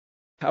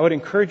I would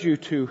encourage you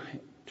to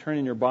turn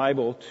in your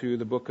Bible to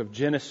the book of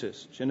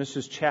Genesis.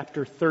 Genesis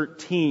chapter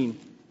 13.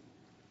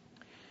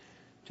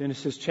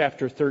 Genesis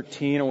chapter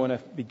 13. I want to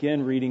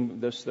begin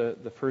reading this,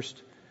 the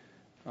first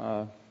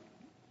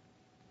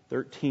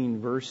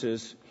 13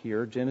 verses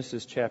here.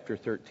 Genesis chapter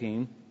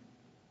 13.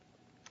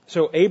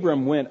 So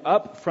Abram went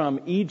up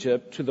from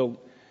Egypt to the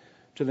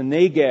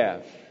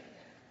Negev,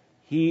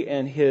 he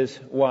and his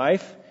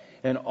wife,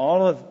 and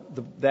all of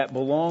that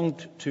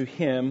belonged to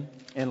him,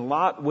 and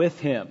Lot with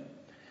him.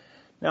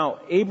 Now,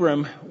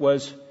 Abram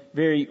was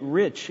very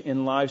rich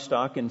in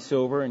livestock and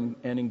silver and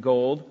in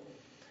gold.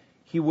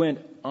 He went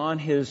on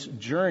his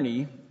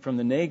journey from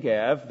the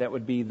Negev, that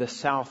would be the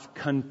south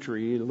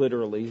country,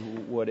 literally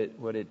what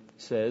it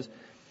says,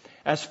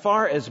 as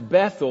far as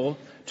Bethel,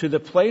 to the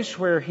place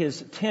where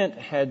his tent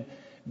had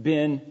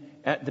been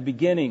at the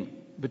beginning,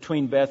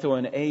 between Bethel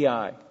and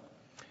Ai,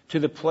 to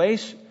the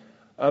place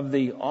of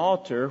the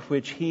altar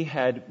which he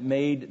had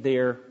made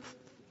there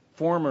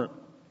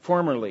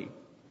formerly.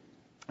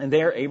 And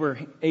there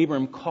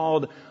Abram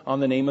called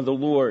on the name of the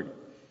Lord.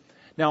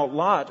 Now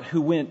Lot,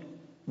 who went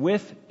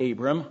with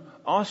Abram,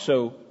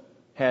 also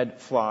had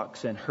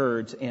flocks and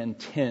herds and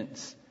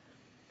tents.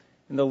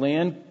 And the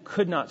land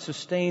could not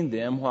sustain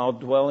them while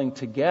dwelling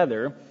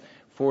together,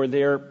 for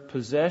their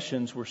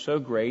possessions were so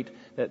great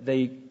that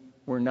they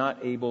were not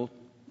able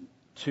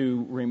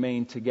to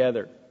remain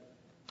together.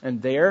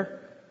 And there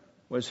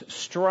was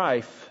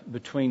strife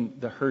between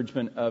the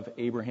herdsmen of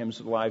Abraham's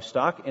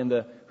livestock and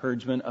the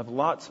herdsmen of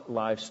Lot's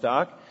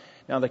livestock.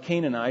 Now the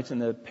Canaanites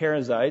and the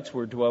Perizzites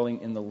were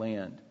dwelling in the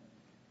land.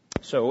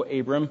 So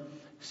Abram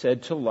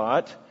said to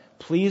Lot,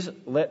 "Please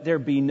let there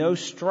be no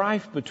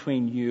strife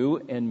between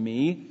you and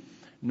me,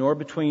 nor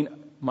between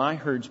my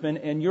herdsmen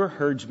and your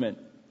herdsmen,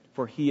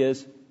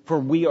 for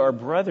we are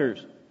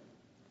brothers.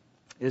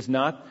 Is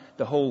not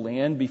the whole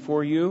land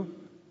before you?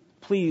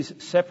 Please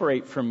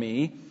separate from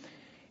me.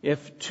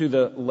 If to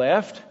the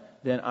left,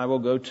 then I will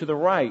go to the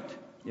right.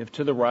 If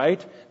to the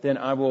right, then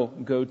I will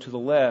go to the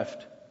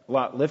left."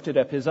 Lot lifted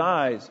up his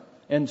eyes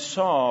and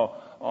saw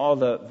all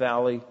the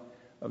valley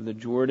of the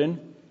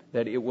Jordan,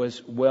 that it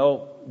was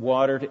well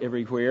watered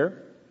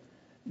everywhere.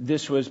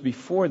 This was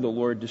before the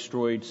Lord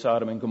destroyed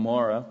Sodom and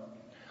Gomorrah.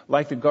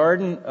 Like the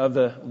garden of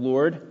the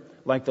Lord,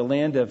 like the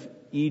land of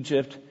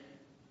Egypt,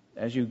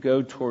 as you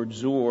go toward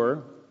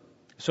Zoar.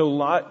 So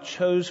Lot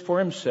chose for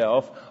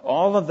himself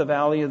all of the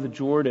valley of the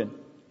Jordan,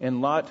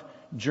 and Lot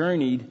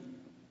journeyed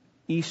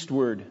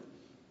eastward.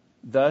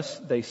 Thus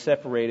they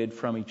separated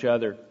from each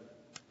other.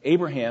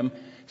 Abraham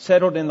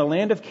settled in the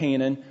land of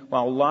Canaan,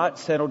 while Lot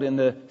settled in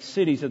the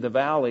cities of the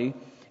valley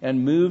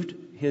and moved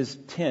his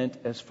tent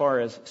as far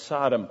as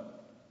Sodom.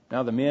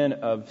 Now the men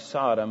of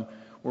Sodom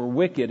were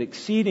wicked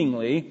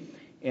exceedingly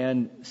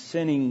and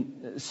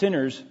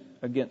sinners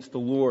against the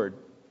Lord.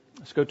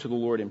 Let's go to the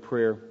Lord in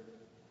prayer.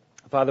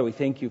 Father, we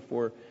thank you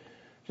for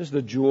just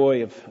the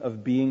joy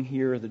of being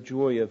here, the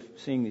joy of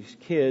seeing these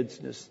kids,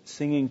 just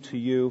singing to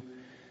you.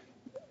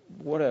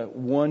 What a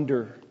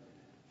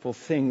wonderful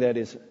thing that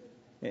is,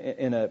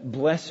 and a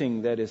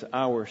blessing that is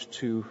ours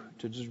to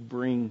just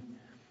bring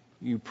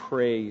you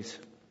praise.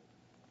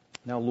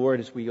 Now, Lord,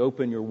 as we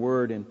open your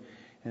word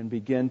and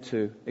begin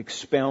to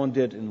expound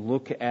it and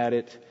look at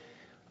it,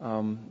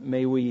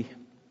 may we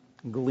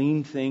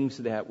glean things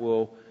that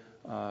will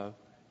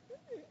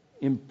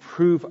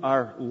improve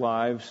our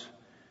lives,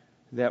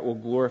 that will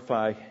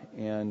glorify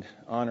and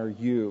honor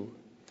you,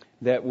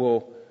 that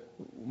will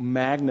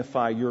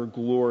magnify your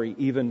glory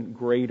even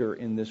greater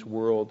in this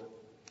world.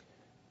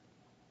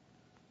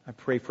 I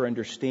pray for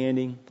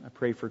understanding. I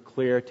pray for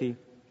clarity.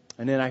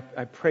 And then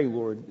I pray,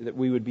 Lord, that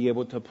we would be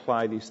able to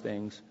apply these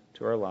things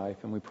to our life.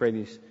 And we pray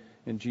these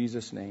in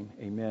Jesus' name.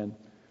 Amen.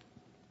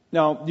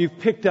 Now, you've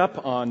picked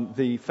up on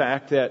the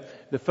fact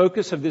that the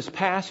focus of this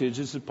passage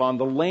is upon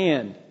the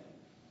land.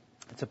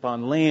 It's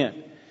upon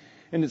land.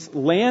 And it's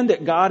land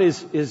that God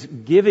is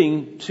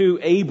giving to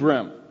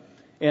Abram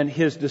and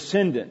his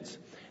descendants.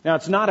 Now,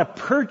 it's not a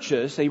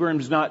purchase.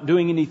 Abram's not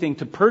doing anything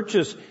to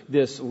purchase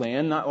this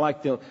land, not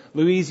like the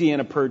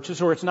Louisiana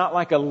Purchase, or it's not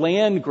like a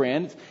land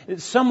grant.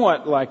 It's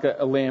somewhat like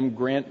a land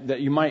grant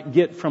that you might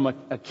get from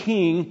a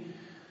king.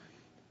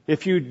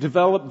 If you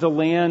develop the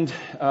land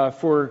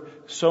for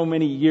so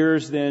many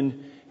years,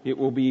 then it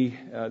will be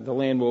the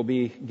land will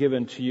be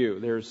given to you.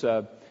 There's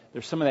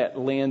some of that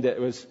land that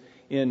was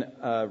in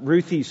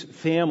Ruthie's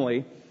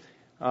family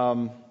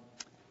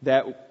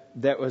that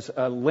was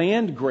a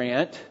land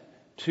grant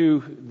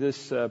to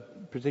this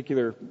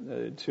particular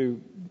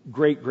to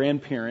great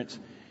grandparents,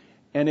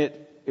 and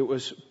it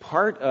was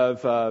part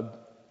of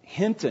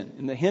Hinton,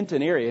 in the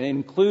Hinton area. It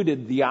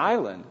included the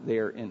island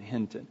there in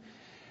Hinton,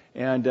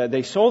 and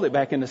they sold it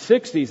back in the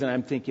 60s. And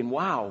I'm thinking,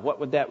 wow, what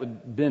would that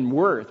have been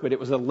worth? But it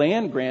was a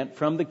land grant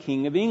from the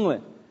King of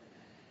England.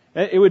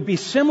 It would be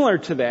similar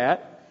to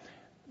that,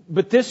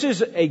 but this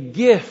is a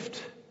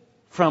gift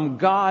from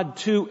God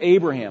to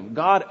Abraham.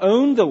 God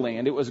owned the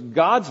land. It was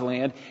God's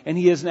land, and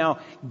He is now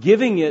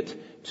giving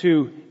it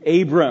to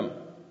Abram.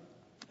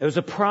 It was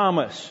a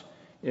promise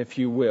if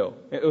you will.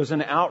 It was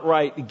an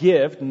outright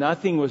gift.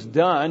 Nothing was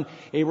done.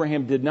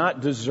 Abraham did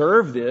not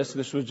deserve this.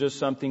 This was just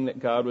something that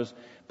God was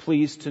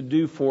pleased to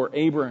do for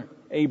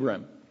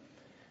Abram.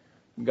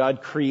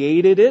 God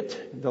created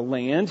it, the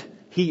land.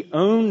 He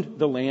owned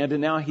the land,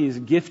 and now He is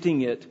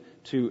gifting it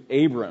to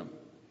Abram.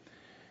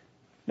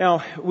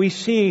 Now, we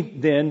see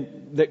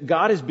then that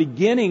God is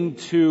beginning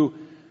to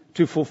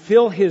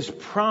fulfill His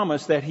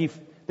promise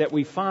that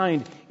we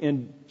find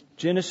in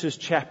Genesis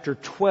chapter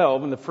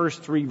 12 in the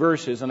first 3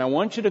 verses. And I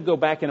want you to go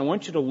back and I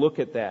want you to look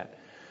at that.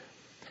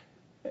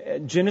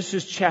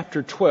 Genesis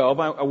chapter 12,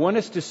 I want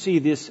us to see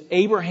this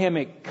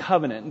Abrahamic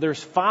covenant.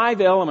 There's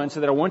 5 elements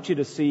that I want you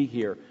to see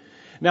here.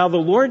 Now the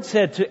Lord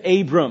said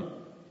to Abram,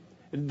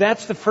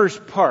 that's the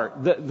first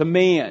part, the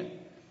man.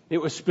 It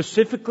was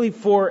specifically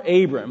for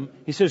Abram.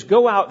 He says,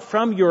 go out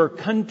from your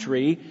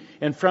country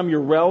and from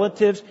your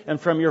relatives and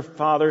from your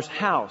father's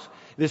house.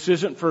 This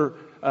isn't for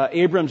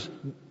Abram's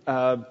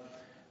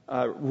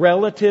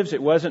relatives.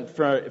 It wasn't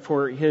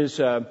for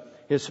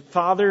his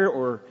father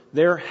or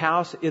their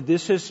house.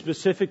 This is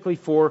specifically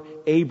for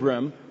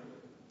Abram.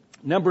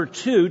 Number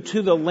 2,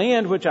 to the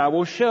land which I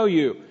will show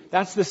you.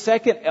 That's the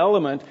second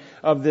element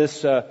of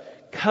this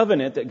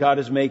covenant that God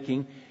is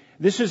making.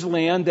 This is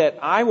land that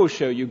I will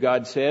show you,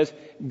 God says.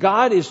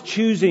 God is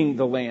choosing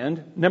the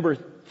land. Number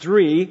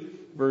 3,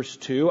 verse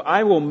 2,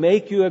 I will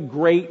make you a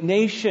great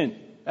nation.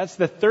 That's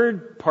the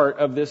third part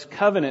of this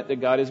covenant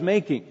that God is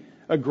making.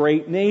 A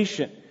great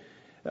nation.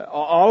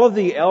 All of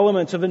the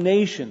elements of a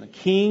nation, the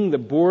king, the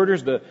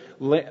borders, the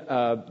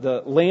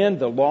land,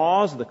 the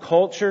laws, the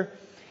culture,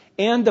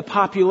 and the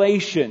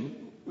population.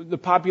 The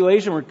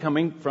population were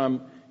coming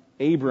from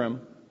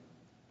Abram,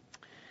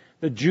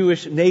 the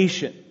Jewish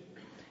nation.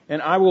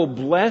 And I will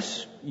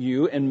bless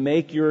you and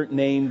make your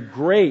name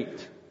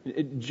great.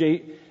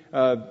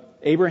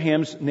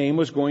 Abraham's name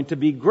was going to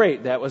be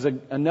great. That was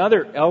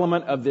another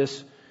element of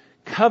this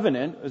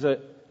covenant. It was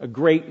a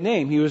great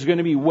name. He was going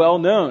to be well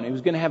known. He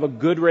was going to have a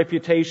good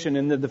reputation.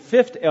 And the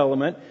fifth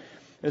element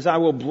is I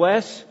will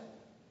bless,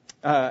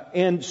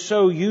 and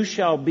so you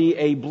shall be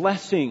a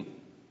blessing.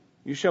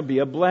 You shall be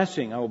a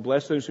blessing. I will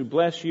bless those who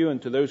bless you,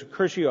 and to those who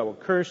curse you, I will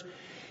curse.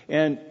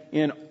 And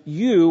in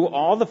you,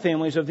 all the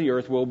families of the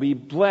earth will be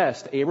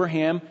blessed.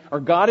 Abraham, or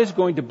God is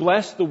going to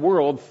bless the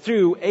world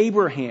through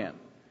Abraham.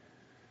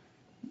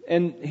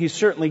 And He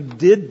certainly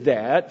did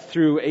that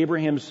through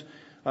Abraham's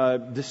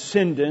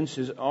descendants,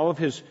 all of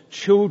his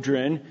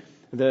children,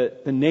 the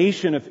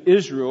nation of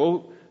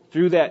Israel.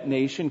 Through that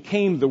nation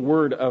came the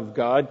Word of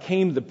God,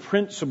 came the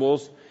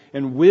principles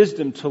and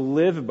wisdom to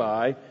live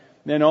by.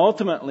 Then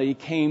ultimately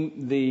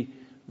came the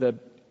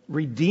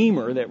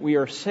Redeemer that we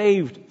are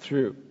saved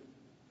through.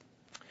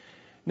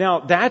 Now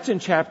that's in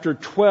chapter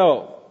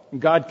 12.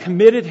 God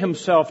committed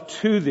Himself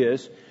to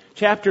this.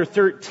 Chapter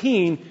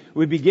 13,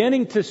 we're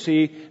beginning to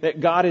see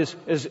that God is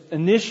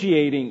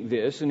initiating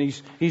this, and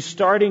He's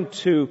starting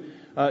to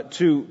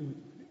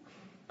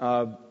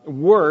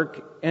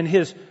work. And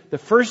the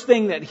first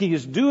thing that He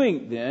is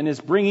doing then is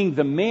bringing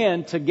the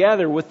man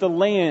together with the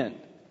land.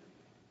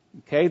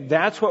 Okay,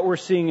 that's what we're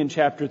seeing in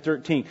chapter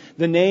 13.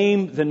 The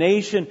name, the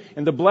nation,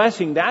 and the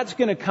blessing, that's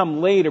going to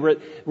come later.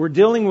 But we're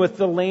dealing with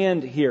the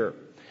land here.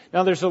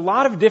 Now, there's a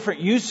lot of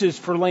different uses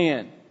for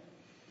land.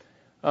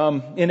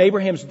 In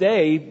Abraham's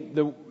day,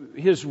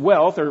 his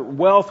wealth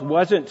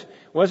wasn't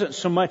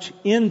so much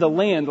in the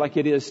land like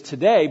it is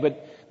today,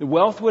 but the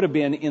wealth would have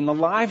been in the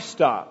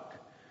livestock.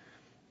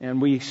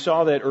 And we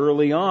saw that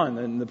early on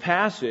in the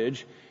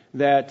passage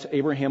that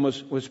Abraham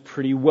was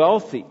pretty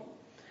wealthy.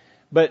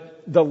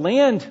 But the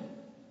land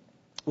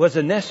was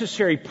a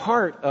necessary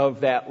part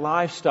of that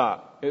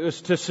livestock. It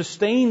was to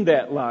sustain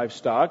that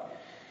livestock.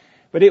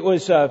 But land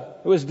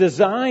was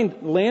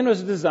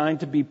designed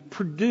to be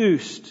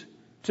produced,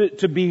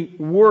 to be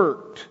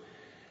worked.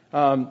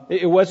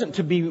 It wasn't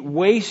to be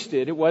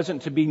wasted. It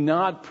wasn't to be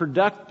not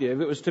productive.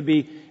 It was to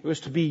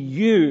be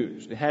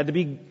used. It had to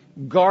be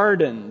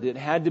gardened. It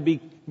had to be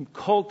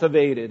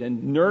cultivated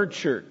and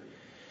nurtured.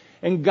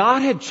 And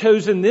God had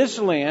chosen this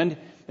land,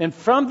 and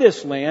from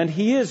this land,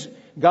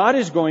 God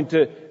is going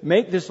to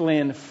make this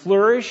land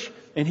flourish,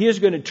 and He is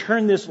going to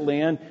turn this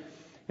land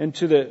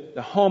into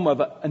the home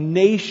of a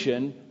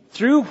nation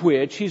through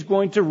which He's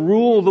going to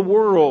rule the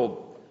world.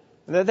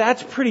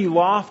 That's pretty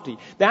lofty.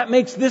 That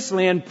makes this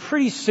land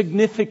pretty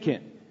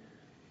significant.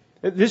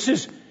 This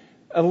is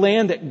a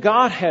land that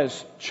God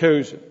has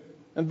chosen.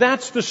 And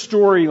that's the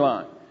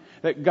storyline.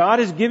 That God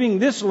is giving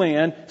this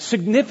land,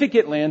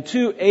 significant land,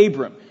 to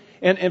Abram.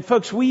 And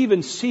folks, we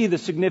even see the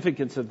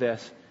significance of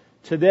this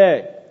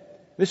today.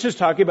 This is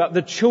talking about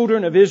the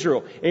children of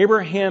Israel.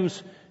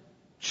 Abraham's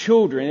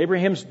children,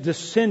 Abraham's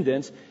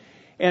descendants.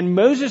 And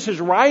Moses is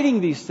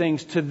writing these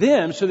things to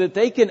them so that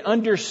they can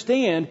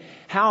understand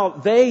how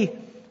they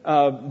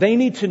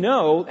need to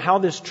know how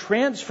this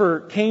transfer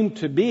came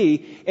to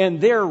be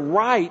and their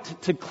right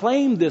to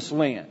claim this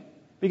land.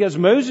 Because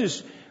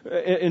Moses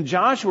and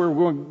Joshua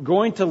were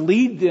going to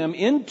lead them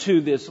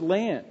into this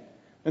land.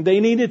 And they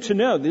needed to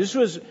know. This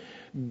was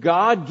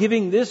God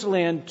giving this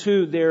land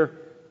to their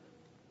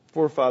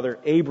forefather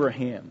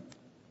Abraham.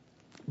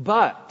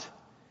 But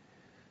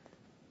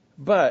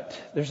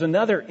there's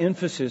another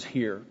emphasis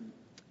here.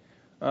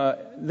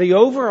 The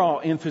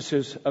overall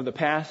emphasis of the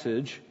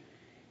passage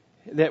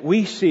that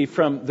we see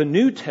from the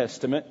New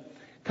Testament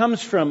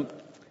comes from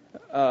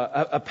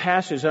a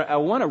passage I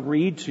want to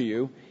read to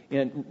you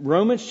in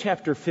Romans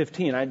chapter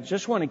 15. I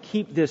just want to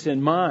keep this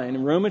in mind.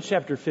 In Romans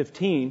chapter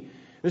 15,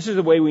 this is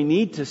the way we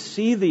need to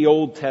see the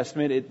Old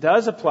Testament. It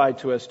does apply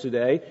to us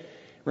today.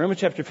 Romans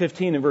chapter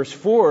 15 and verse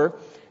 4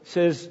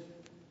 says,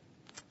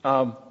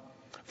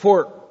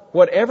 for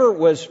whatever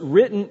was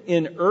written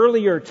in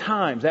earlier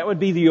times, that would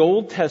be the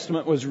Old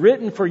Testament, was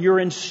written for your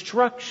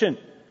instruction,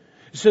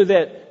 so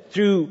that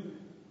through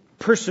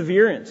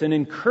perseverance and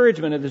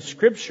encouragement of the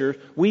Scriptures,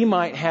 we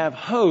might have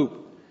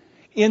hope.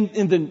 In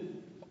the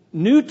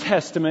New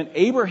Testament,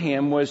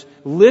 Abraham was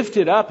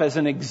lifted up as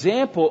an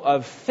example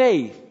of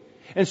faith.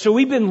 And so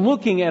we've been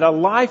looking at a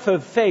life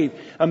of faith,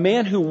 a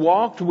man who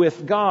walked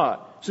with God.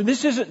 So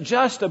this isn't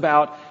just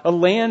about a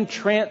land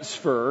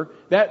transfer.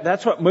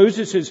 That's what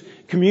Moses is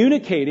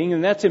communicating,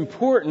 and that's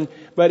important.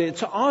 But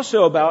it's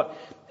also about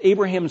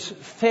Abraham's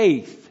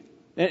faith.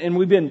 And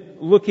we've been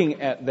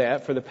looking at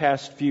that for the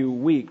past few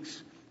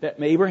weeks.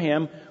 That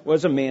Abraham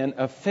was a man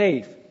of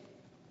faith.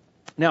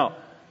 Now,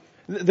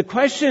 the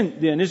question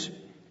then is,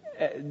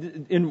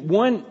 in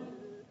one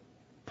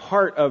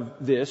part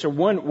of this, or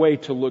one way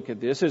to look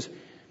at this, is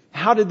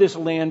how did this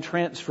land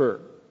transfer?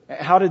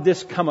 How did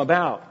this come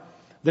about?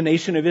 The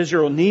nation of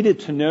Israel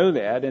needed to know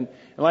that. And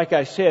like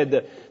I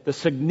said, the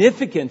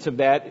significance of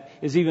that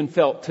is even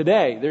felt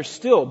today. There's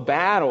still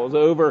battles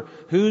over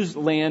whose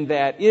land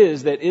that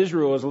is that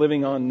Israel is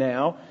living on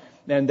now.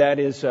 And that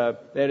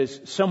is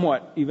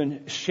somewhat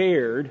even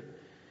shared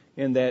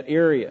in that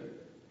area.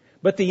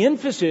 But the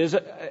emphasis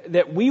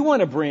that we want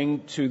to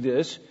bring to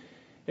this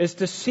is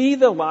to see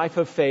the life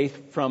of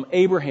faith from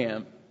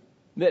Abraham.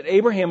 That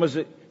Abraham was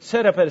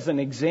set up as an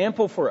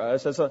example for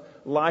us as a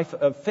life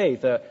of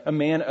faith, a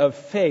man of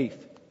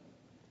faith.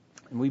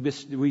 And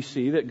we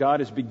see that God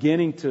is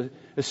beginning to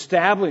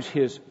establish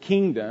His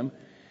kingdom.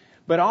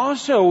 But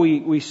also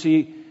we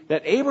see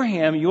that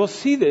Abraham, you'll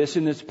see this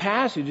in this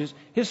passage,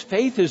 his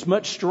faith is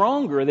much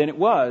stronger than it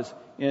was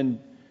in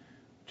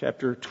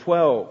chapter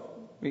 12.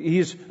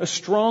 He's a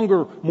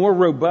stronger, more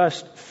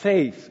robust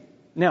faith.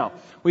 Now,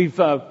 we've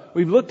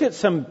looked at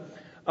some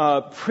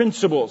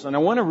principles, and I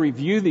want to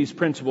review these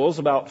principles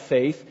about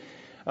faith.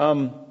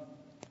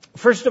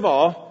 First of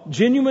all,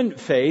 genuine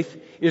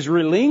faith is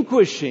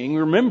relinquishing,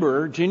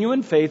 remember,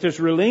 genuine faith is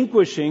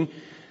relinquishing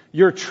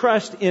your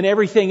trust in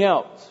everything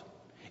else.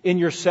 In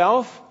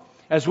yourself,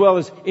 as well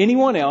as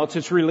anyone else.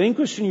 It's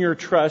relinquishing your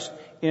trust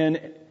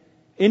in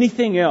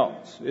anything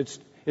else.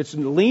 It's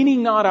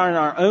leaning not on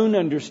our own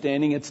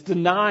understanding. It's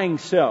denying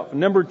self.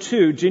 Number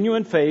two,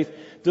 genuine faith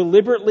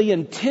deliberately,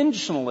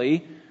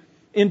 intentionally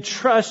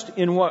entrust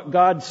in what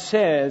God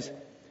says,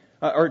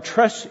 or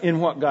trust in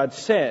what God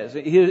says,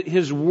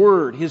 His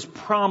Word, His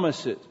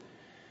promises,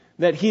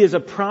 that He is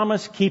a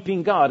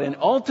promise-keeping God. And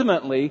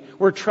ultimately,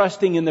 we're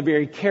trusting in the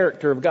very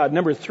character of God.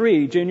 Number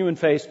three, genuine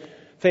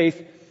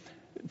faith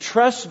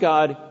trusts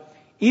God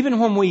even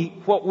when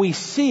what we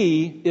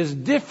see is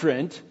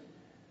different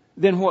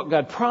than what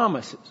God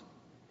promises.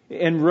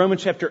 In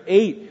Romans chapter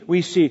 8,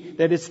 we see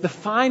that it's the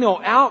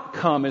final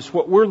outcome is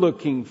what we're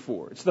looking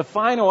for. It's the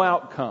final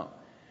outcome.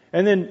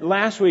 And then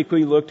last week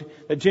we looked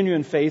at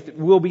genuine faith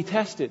will be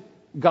tested.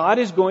 God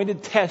is going to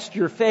test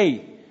your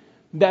faith.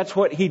 That's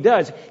what He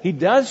does. He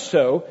does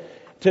so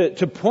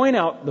to point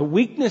out the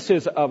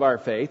weaknesses of our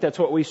faith. That's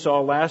what we saw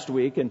last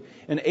week. And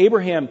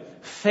Abraham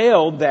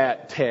failed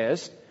that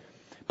test,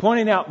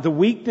 pointing out the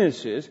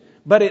weaknesses.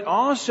 But it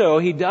also,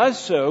 He does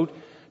so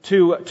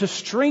to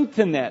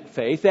strengthen that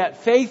faith.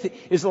 That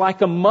faith is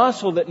like a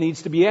muscle that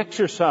needs to be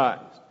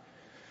exercised.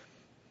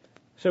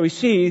 So we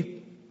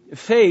see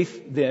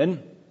faith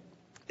then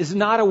is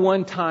not a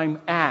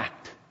one-time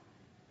act.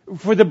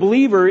 For the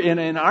believer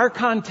in our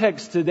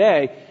context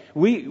today,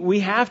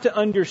 we have to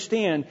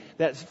understand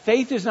that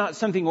faith is not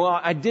something, well,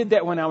 I did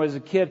that when I was a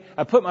kid.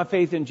 I put my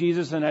faith in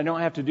Jesus and I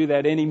don't have to do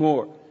that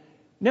anymore.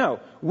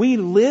 No, we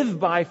live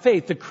by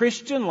faith. The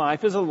Christian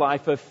life is a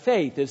life of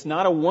faith. It's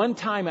not a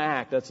one-time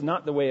act. That's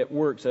not the way it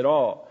works at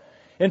all.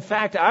 In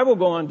fact, I will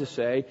go on to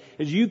say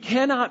is you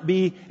cannot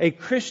be a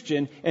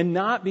Christian and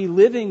not be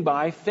living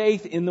by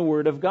faith in the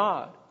Word of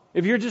God.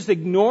 If you're just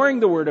ignoring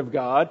the Word of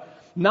God,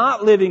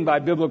 not living by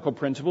biblical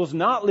principles,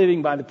 not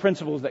living by the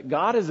principles that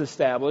God has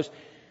established,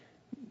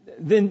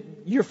 then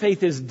your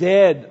faith is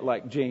dead,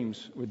 like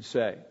James would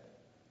say.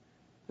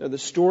 Now, the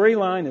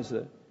storyline is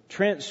the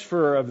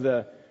transfer of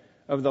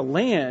the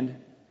land,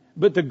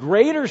 but the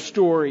greater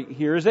story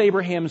here is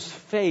Abraham's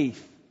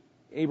faith.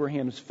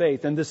 Abraham's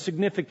faith and the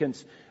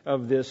significance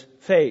of this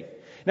faith.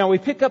 Now we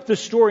pick up the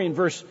story in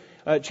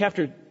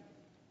chapter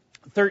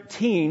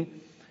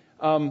 13,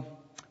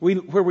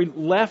 where we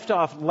left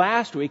off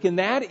last week, and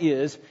that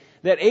is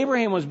that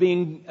Abraham was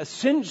being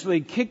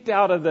essentially kicked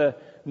out of the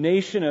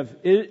nation of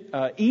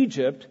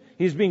Egypt.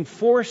 He's being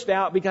forced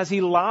out because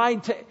he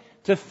lied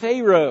to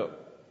Pharaoh.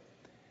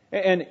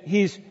 And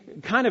he's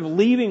kind of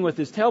leaving with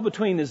his tail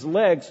between his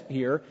legs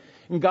here.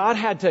 And God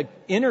had to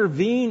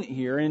intervene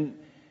here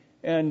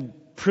and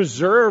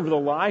preserve the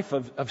life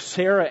of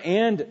Sarah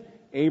and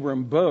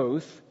Abram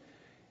both.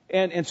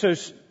 And so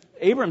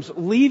Abram's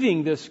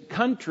leaving this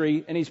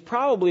country, and he's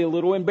probably a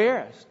little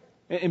embarrassed.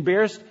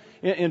 Embarrassed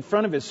in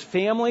front of his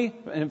family,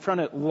 in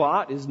front of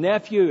Lot, his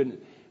nephew,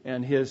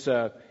 and his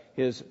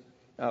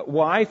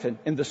wife,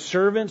 and the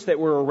servants that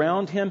were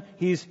around him.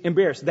 He's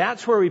embarrassed.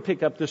 That's where we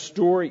pick up the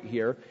story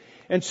here.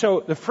 And so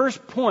the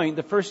first point,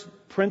 the first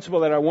principle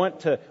that I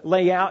want to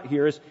lay out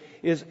here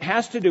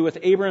has to do with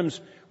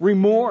Abram's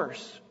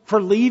remorse for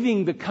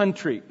leaving the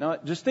country. Now,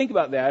 just think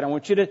about that. I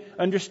want you to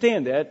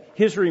understand that.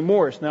 His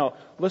remorse. Now,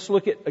 let's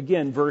look at,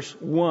 again, verse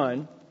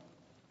 1.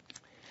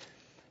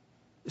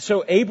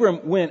 So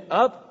Abram went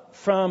up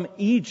from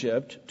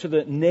Egypt to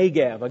the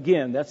Negev.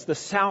 Again, that's the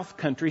south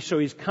country. So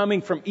he's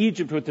coming from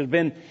Egypt, which has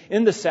been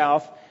in the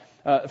south,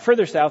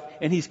 further south,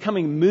 and he's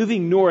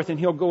moving north, and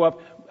he'll go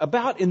up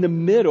about in the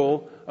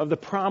middle of the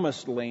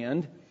promised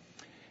land.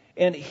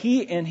 And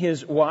he and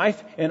his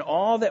wife and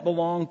all that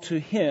belonged to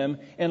him,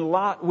 and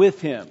Lot with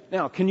him.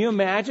 Now, can you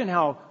imagine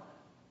how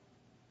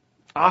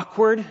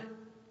awkward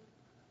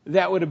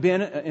that would have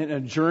been in a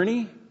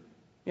journey?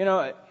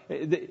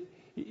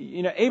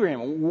 Abraham,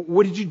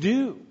 what did you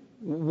do?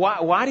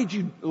 Why did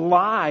you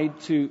lie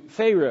to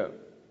Pharaoh?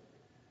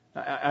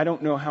 I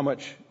don't know how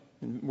much,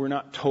 we're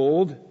not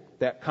told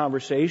that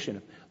conversation.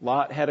 If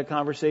Lot had a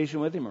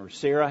conversation with him, or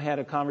Sarah had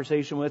a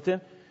conversation with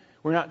him.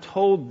 We're not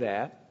told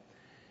that.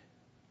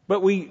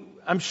 But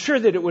I'm sure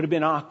that it would have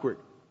been awkward.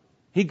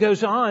 He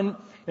goes on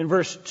in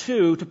verse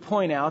 2 to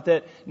point out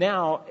that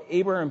now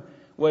Abraham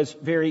was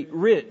very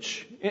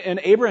rich.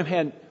 And Abraham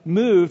had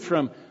moved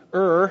from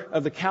Ur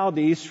of the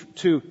Chaldees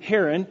to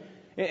Haran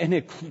and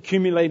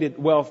accumulated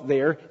wealth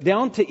there,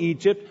 down to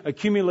Egypt,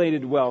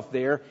 accumulated wealth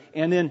there,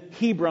 and then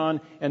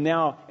Hebron, and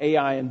now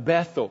Ai and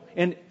Bethel.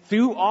 And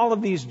through all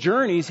of these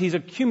journeys, he's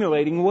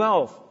accumulating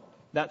wealth.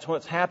 That's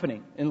what's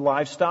happening in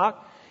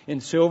livestock,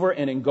 in silver,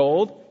 and in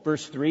gold.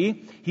 Verse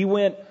 3, he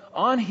went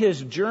on his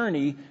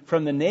journey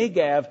from the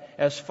Negev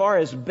as far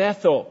as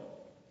Bethel,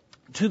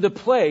 to the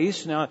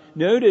place, now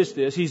notice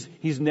this,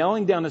 he's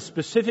nailing down a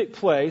specific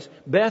place,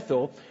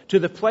 Bethel, to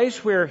the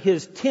place where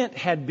his tent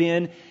had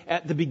been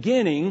at the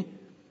beginning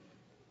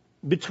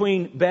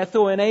between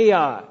Bethel and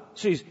Ai.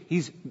 So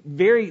he's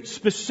very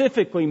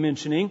specifically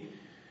mentioning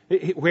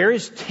where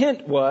his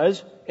tent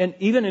was, and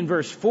even in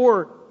verse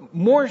 4,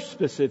 more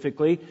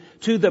specifically,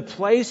 to the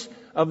place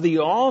of the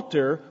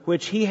altar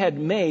which he had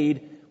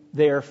made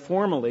there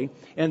formerly.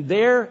 And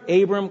there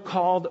Abram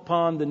called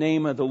upon the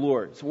name of the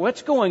Lord. So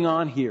what's going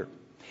on here?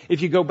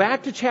 If you go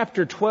back to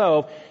chapter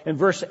 12 and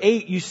verse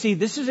 8, you see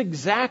this is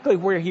exactly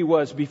where he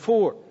was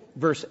before.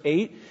 Verse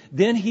 8,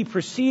 then he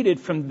proceeded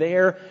from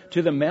there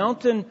to the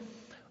mountain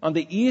on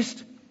the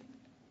east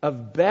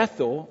of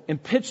Bethel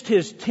and pitched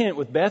his tent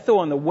with Bethel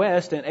on the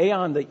west and Ai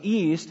on the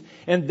east.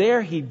 And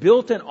there he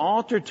built an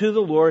altar to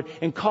the Lord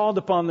and called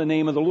upon the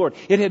name of the Lord.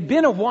 It had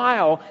been a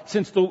while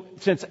since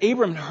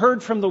Abram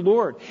heard from the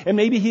Lord. And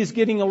maybe he's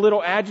getting a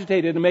little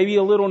agitated and maybe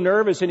a little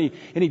nervous, and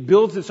he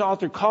builds this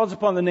altar, calls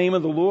upon the name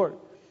of the Lord.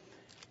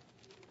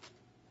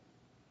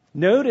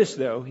 Notice,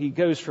 though, he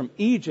goes from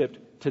Egypt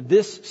to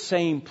this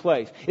same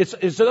place. It's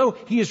as though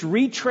he is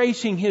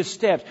retracing his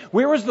steps.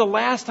 Where was the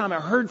last time I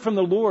heard from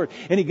the Lord?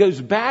 And he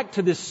goes back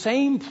to the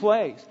same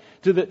place,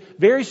 to the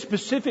very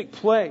specific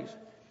place.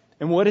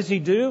 And what does he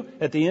do?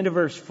 At the end of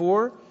verse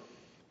 4,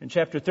 in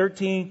chapter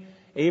 13,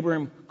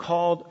 Abram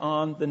called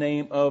on the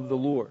name of the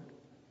Lord.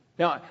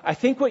 Now, I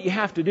think what you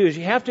have to do is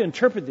you have to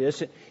interpret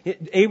this,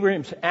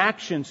 Abram's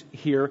actions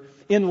here,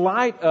 in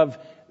light of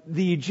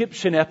the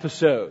Egyptian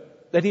episode,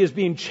 that he is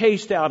being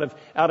chased out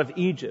of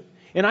Egypt.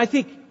 And I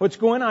think what's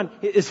going on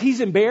is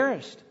he's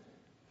embarrassed.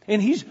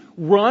 And he's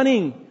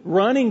running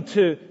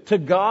to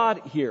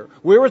God here.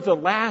 Where was the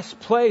last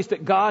place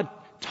that God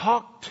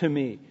talked to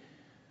me?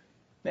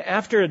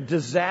 After a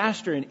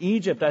disaster in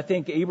Egypt, I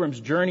think Abram's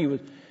journey was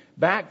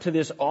back to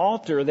this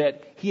altar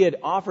that he had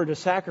offered a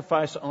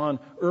sacrifice on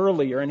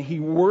earlier, and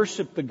he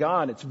worshiped the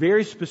God. It's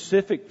very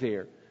specific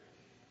there.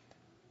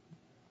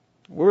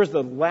 Where was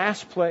the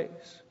last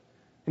place?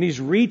 And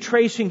he's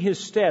retracing his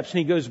steps, and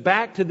he goes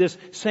back to this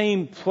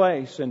same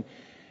place. And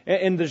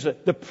there's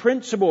the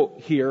principle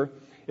here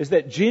is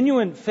that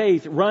genuine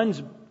faith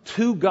runs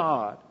to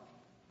God,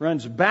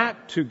 runs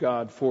back to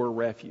God for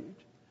refuge.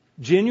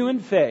 Genuine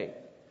faith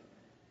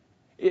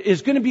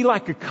is going to be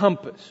like a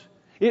compass.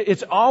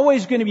 It's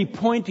always going to be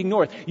pointing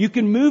north. You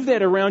can move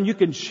that around, you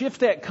can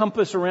shift that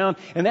compass around,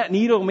 and that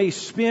needle may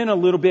spin a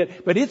little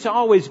bit, but it's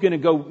always going to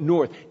go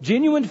north.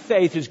 Genuine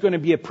faith is going to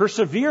be a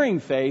persevering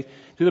faith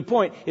to the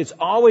point it's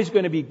always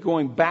going to be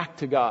going back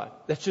to God.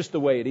 That's just the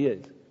way it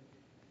is.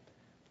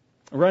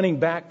 Running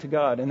back to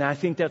God, and I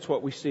think that's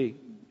what we see.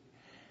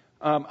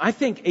 I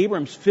think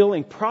Abram's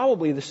feeling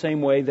probably the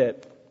same way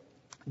that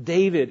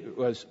David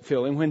was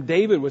feeling when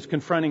David was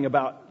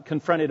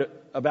confronted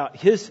about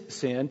his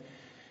sin.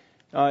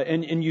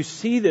 And you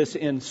see this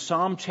in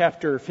Psalm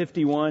chapter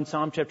 51,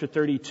 Psalm chapter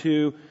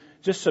 32,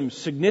 just some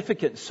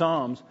significant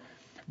Psalms.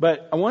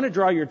 But I want to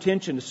draw your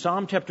attention to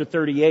Psalm chapter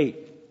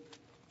 38.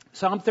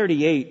 Psalm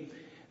 38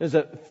 is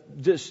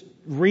just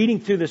reading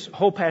through this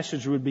whole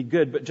passage would be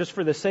good, but just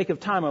for the sake of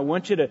time, I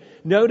want you to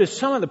notice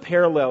some of the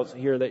parallels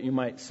here that you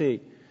might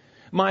see.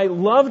 My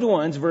loved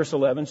ones, verse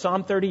 11,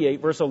 Psalm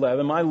 38, verse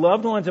 11, my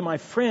loved ones and my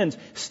friends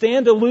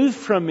stand aloof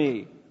from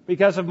me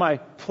because of my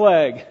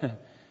plague.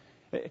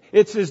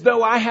 It's as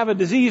though I have a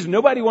disease.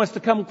 Nobody wants to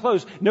come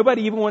close.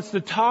 Nobody even wants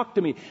to talk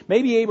to me.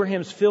 Maybe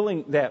Abraham's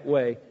feeling that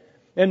way.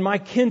 And my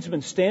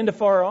kinsmen stand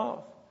afar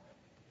off.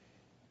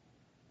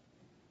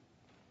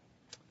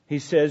 He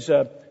says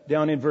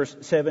down in verse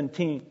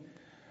 17,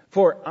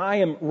 for I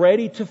am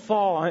ready to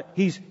fall.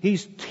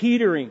 He's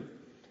teetering.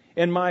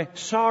 And my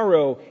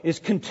sorrow is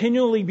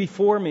continually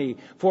before me,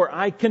 for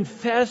I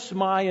confess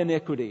my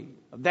iniquity.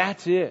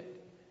 That's it.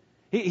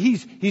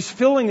 He's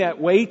feeling that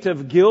weight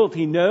of guilt.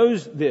 He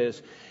knows this.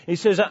 He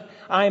says,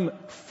 I'm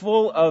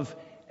full of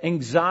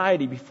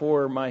anxiety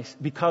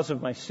because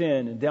of my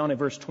sin. And down in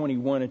verse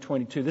 21 and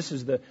 22, this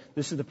is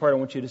the part I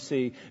want you to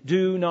see.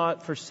 Do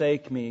not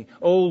forsake me,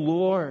 O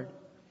Lord,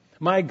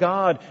 my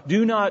God.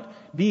 Do not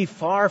be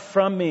far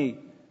from me.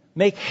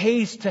 Make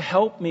haste to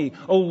help me,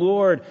 O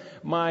Lord,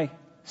 my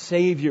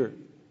Savior.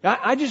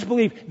 I just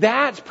believe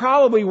that's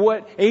probably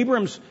what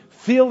Abram's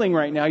feeling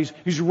right now.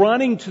 He's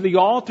running to the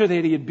altar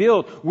that he had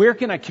built. Where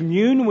can I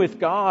commune with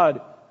God?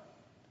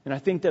 And I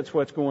think that's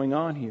what's going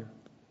on here.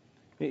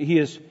 He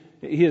is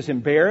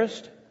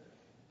embarrassed.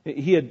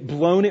 He had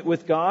blown it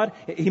with God.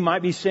 He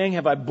might be saying,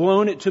 have I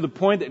blown it to the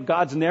point that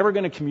God's never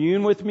going to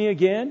commune with me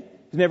again?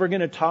 He's never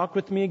going to talk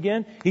with me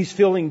again. He's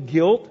feeling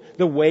guilt,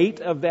 the weight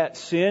of that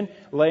sin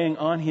laying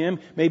on him,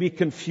 maybe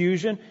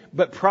confusion,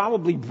 but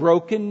probably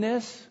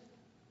brokenness.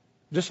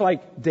 Just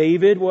like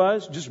David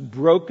was, just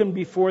broken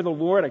before the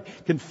Lord. I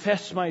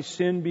confess my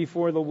sin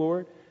before the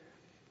Lord.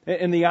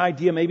 And the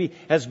idea maybe,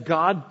 has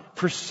God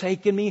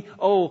forsaken me?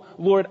 Oh,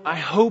 Lord, I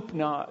hope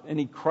not. And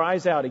he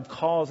cries out, he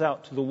calls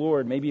out to the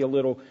Lord. Maybe a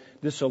little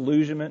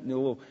disillusionment and a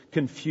little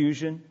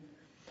confusion.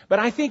 But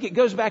I think it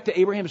goes back to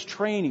Abraham's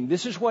training.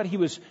 This is what he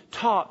was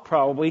taught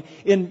probably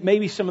in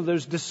maybe some of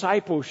those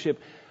discipleship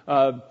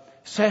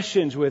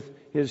sessions with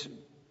his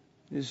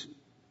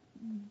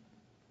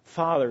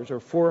fathers or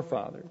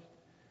forefathers.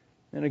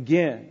 And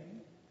again,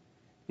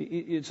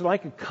 it's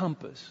like a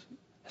compass.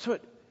 That's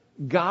what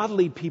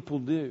godly people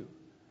do.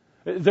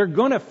 They're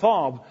going to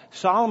fall.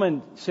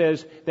 Solomon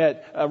says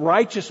that a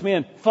righteous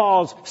man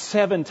falls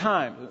 7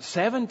 times.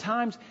 7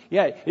 times?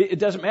 Yeah, it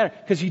doesn't matter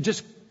because he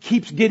just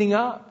keeps getting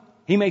up.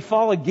 He may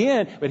fall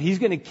again, but he's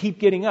going to keep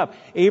getting up.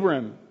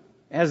 Abraham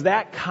has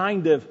that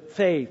kind of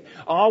faith,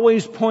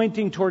 always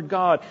pointing toward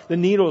God. The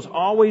needle's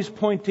always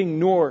pointing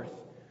north.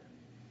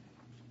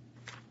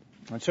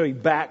 And so he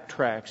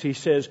backtracks. He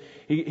says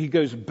he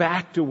goes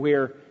back to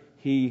where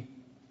he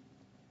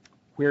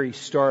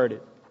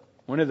started.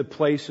 One of the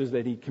places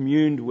that he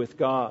communed with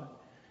God.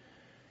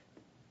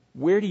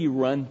 Where do you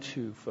run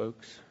to,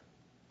 folks?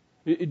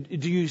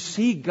 Do you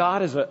see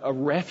God as a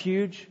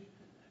refuge?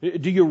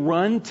 Do you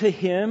run to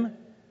Him?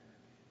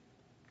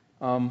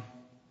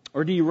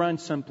 Or do you run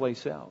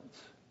someplace else?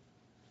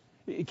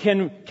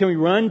 Can we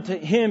run to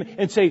Him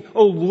and say,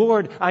 oh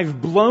Lord,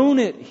 I've blown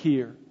it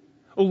here.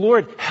 Oh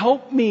Lord,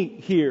 help me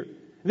here.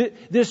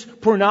 This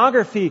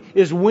pornography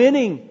is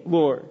winning,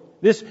 Lord.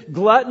 This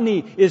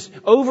gluttony is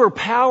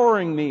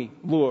overpowering me,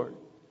 Lord.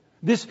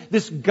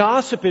 This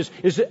gossip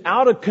is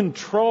out of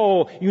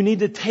control. You need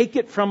to take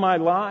it from my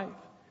life.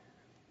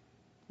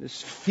 This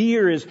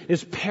fear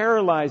is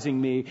paralyzing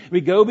me.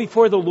 We go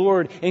before the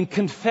Lord and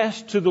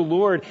confess to the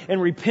Lord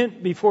and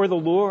repent before the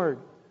Lord.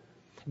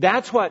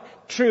 That's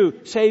what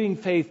true saving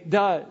faith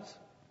does.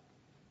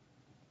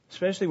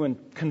 Especially when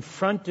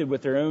confronted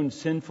with their own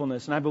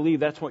sinfulness. And I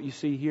believe that's what you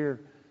see here.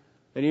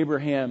 That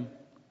Abraham,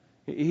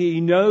 he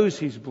knows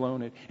he's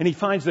blown it. And he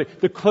finds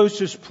the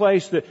closest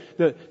place, the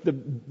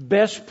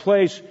best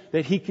place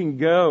that he can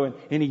go.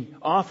 And he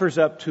offers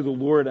up to the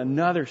Lord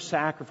another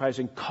sacrifice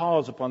and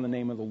calls upon the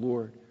name of the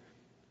Lord.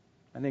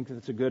 I think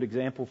that's a good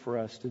example for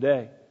us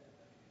today.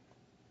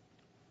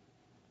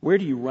 Where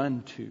do you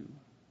run to?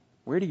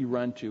 Where do you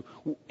run to?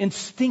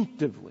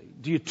 Instinctively,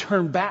 do you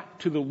turn back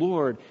to the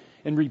Lord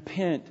and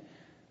repent?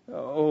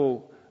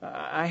 Oh,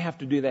 I have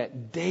to do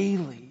that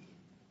daily.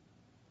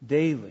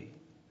 Daily.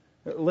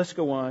 Let's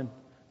go on.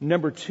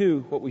 Number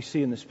 2, what we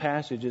see in this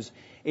passage is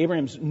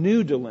Abraham's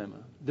new dilemma.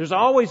 There's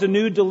always a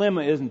new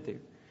dilemma, isn't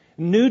there?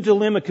 New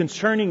dilemma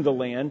concerning the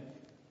land.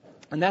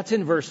 And that's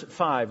in verse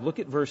 5. Look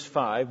at verse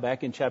 5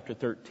 back in chapter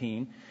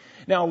 13.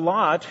 Now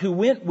Lot, who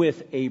went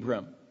with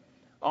Abram,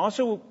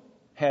 also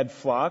had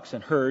flocks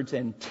and herds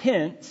and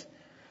tents,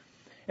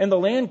 and the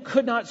land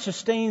could not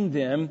sustain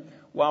them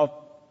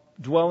while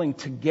dwelling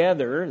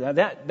together. Now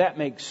that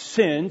makes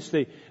sense.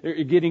 They're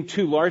getting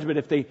too large, but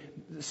if they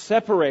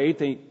separate,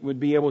 they would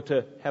be able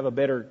to have a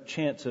better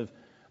chance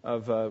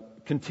of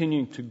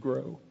continuing to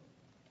grow.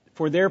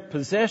 For their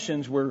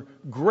possessions were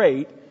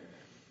great,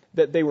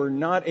 that they were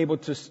not able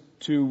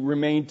to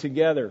remain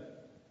together.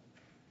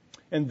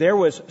 And there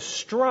was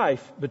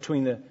strife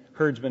between the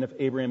herdsmen of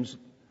Abraham's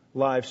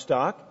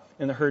livestock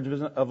and the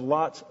herdsmen of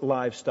Lot's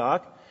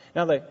livestock.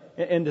 Now,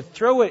 and to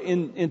throw it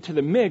into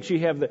the mix, you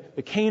have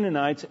the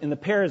Canaanites and the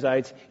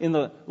Perizzites in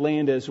the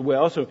land as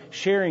well. So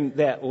sharing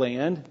that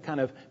land, kind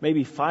of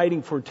maybe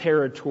fighting for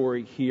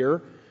territory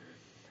here.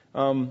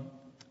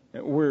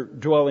 We're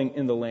dwelling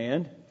in the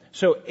land.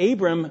 So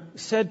Abram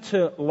said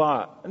to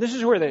Lot, and this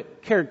is where the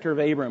character of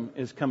Abram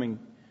is coming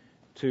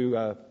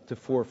to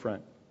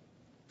forefront.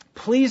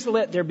 Please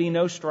let there be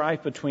no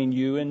strife between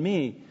you and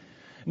me,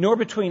 nor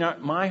between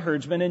my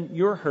herdsmen and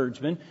your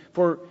herdsmen,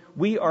 for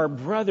we are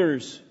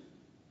brothers.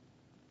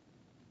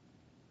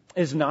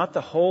 Is not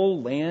the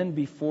whole land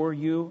before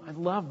you? I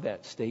love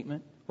that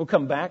statement. We'll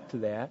come back to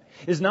that.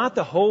 Is not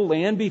the whole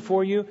land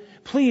before you?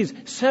 Please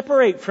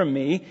separate from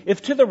me.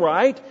 If to the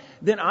right,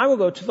 then I will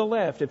go to the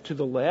left. If to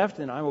the left,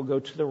 then I will go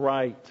to the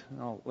right.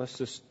 Now, let's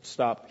just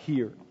stop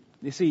here.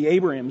 You see,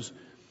 Abraham's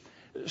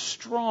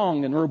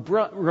strong and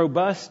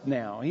robust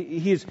now.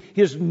 He's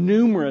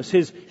numerous.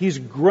 He's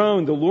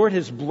grown. The Lord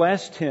has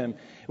blessed him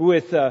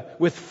with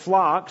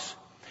flocks.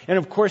 And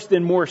of course,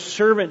 then more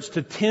servants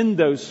to tend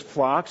those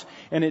flocks,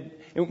 and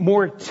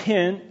more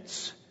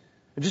tents.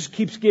 It just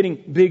keeps getting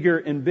bigger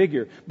and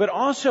bigger. But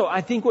also,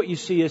 I think what you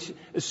see is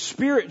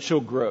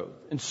spiritual growth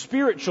and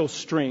spiritual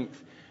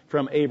strength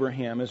from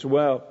Abraham as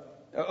well.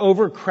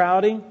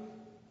 Overcrowding,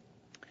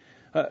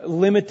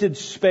 limited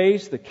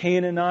space, the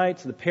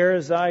Canaanites, the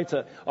Perizzites,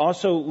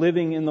 also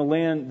living in the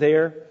land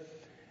there.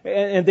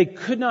 And they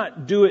could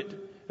not do it,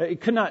 it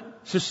could not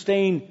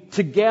sustain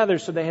together,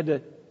 so they had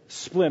to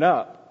split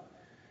up.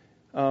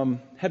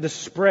 Had to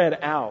spread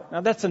out.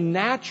 Now that's a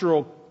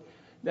natural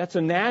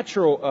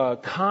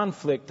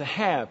conflict to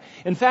have.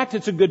 In fact,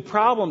 it's a good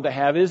problem to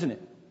have, isn't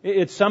it?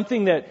 It's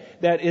something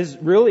that is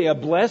really a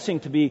blessing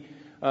to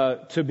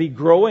be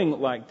growing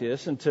like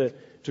this and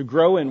to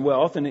grow in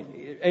wealth. And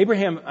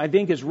Abraham, I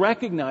think, is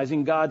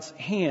recognizing God's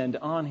hand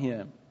on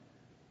him.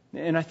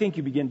 And I think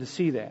you begin to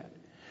see that.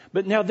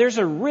 But now there's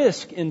a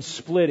risk in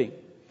splitting,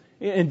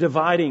 in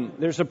dividing.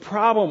 There's a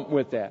problem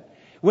with that.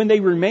 When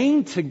they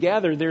remain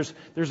together, there's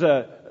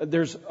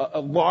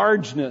a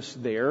largeness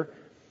there,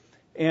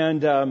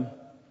 and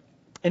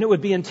it would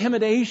be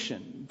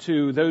intimidation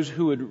to those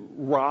who would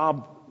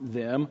rob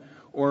them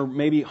or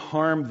maybe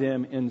harm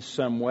them in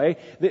some way.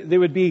 They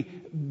would be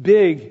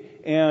big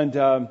and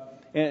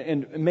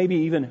maybe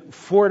even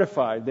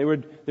fortified. There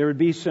would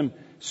be some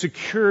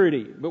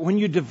security. But when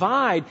you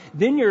divide,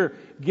 then you're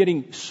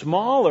getting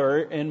smaller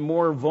and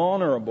more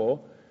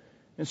vulnerable,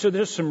 and so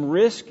there's some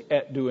risk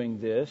at doing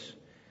this.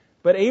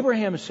 But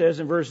Abraham says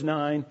in verse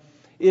 9,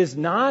 is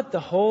not the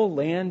whole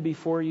land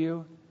before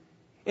you?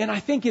 And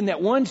I think in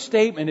that one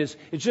statement is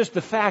just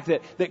the fact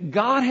that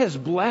God has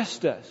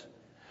blessed us.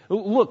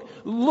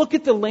 Look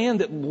at the land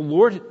that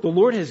the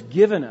Lord has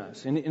given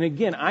us. And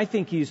again, I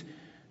think he's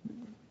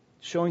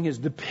showing his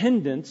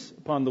dependence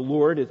upon the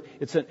Lord.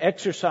 It's an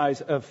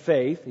exercise of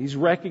faith. He's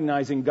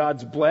recognizing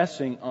God's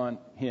blessing on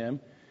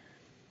him.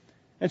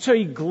 And so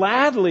he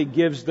gladly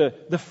gives the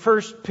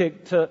first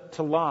pick to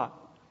Lot.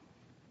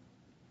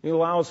 He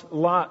allows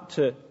Lot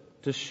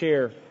to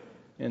share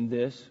in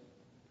this.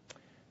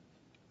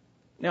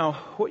 Now,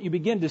 what you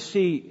begin to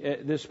see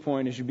at this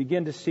point is you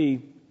begin to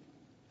see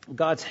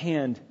God's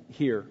hand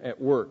here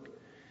at work.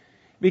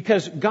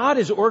 Because God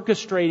is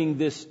orchestrating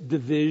this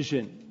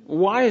division.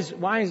 Why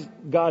is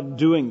God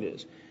doing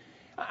this?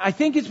 I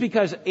think it's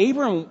because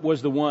Abram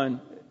was the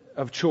one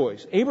of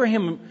choice.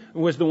 Abraham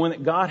was the one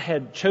that God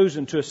had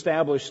chosen to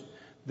establish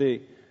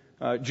the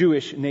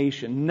Jewish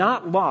nation,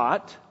 not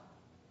Lot.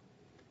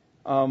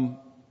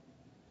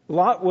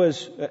 Lot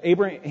was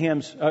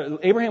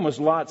Abraham was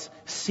Lot's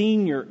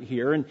senior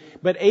here,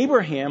 but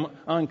Abraham,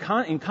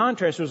 in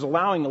contrast, was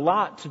allowing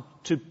Lot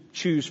to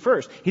choose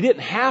first. He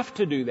didn't have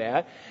to do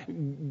that.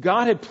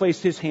 God had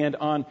placed His hand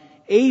on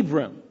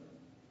Abram,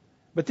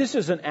 but this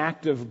is an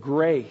act of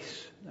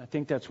grace. I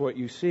think that's what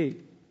you see.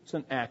 It's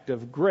an act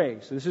of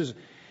grace.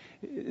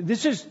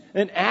 This is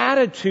an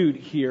attitude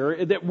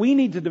here that we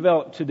need to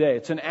develop today.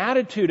 It's an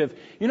attitude of,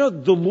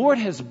 the Lord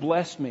has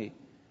blessed me.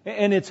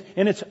 And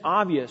it's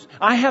obvious.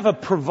 I have a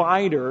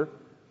provider.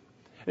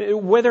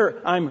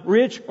 Whether I'm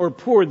rich or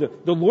poor, the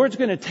Lord's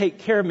going to take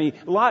care of me.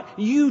 Lot,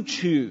 you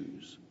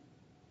choose.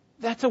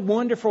 That's a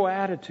wonderful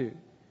attitude.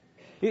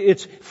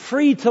 It's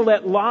free to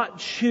let Lot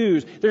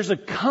choose. There's a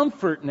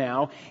comfort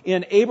now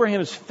in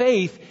Abraham's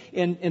faith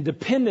and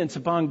dependence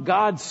upon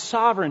God's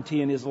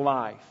sovereignty in his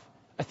life.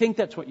 I think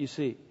that's what you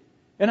see.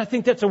 And I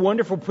think that's a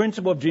wonderful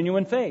principle of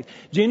genuine faith.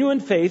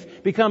 Genuine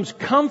faith becomes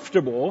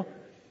comfortable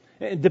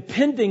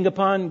depending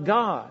upon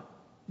God.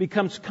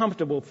 Becomes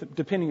comfortable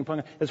depending upon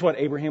God. That's what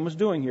Abraham was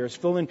doing here, is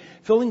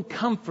feeling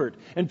comfort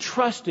and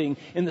trusting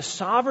in the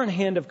sovereign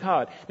hand of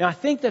God. Now I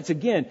think that's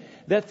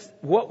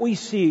what we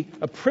see,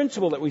 a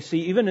principle that we see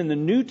even in the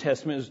New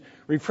Testament is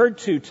referred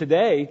to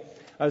today.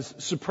 I was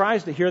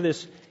surprised to hear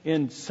this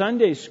in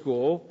Sunday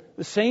school.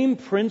 The same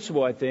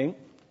principle, I think,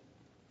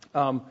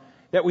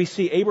 that we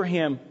see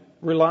Abraham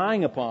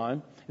relying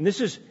upon. And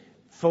this is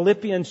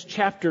Philippians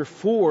chapter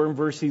 4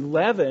 verse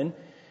 11.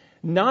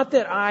 Not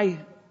that I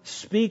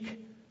speak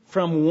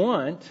from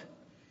want,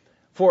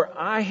 for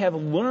I have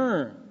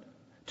learned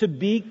to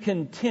be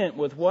content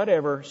with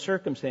whatever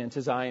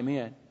circumstances I am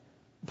in.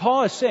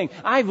 Paul is saying,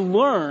 I've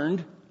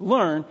learned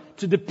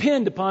to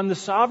depend upon the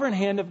sovereign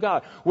hand of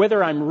God.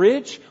 Whether I'm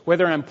rich,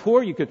 whether I'm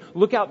poor, you could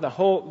look at the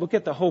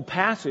whole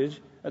passage.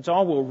 That's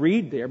all we'll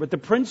read there. But the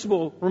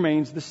principle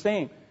remains the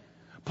same.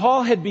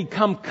 Paul had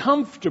become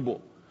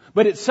comfortable,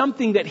 but it's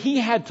something that he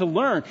had to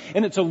learn.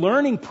 And it's a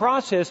learning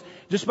process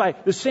just by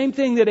the same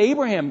thing that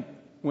Abraham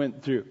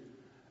went through,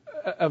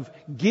 of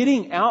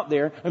getting out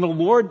there and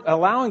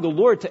allowing the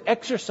Lord to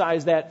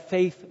exercise that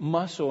faith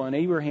muscle. And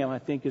Abraham, I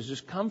think, is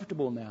just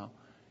comfortable now.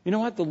 You know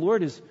what? The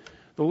Lord is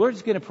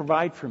going to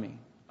provide for me.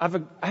 I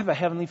have a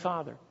heavenly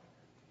Father.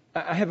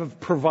 I have a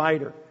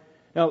provider.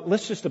 Now,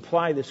 let's just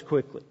apply this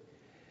quickly.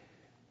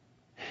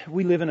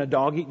 We live in a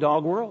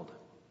dog-eat-dog world.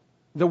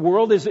 The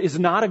world is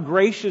not a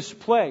gracious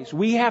place.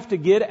 We have to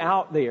get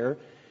out there,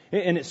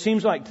 and it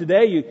seems like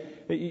today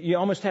you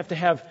almost have to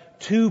have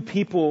two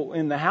people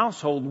in the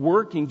household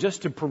working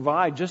just to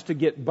provide, just to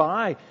get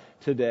by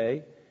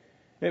today.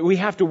 We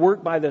have to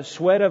work by the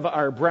sweat of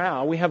our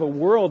brow. We have a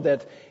world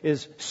that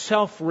is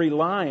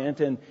self-reliant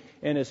and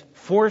is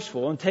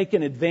forceful and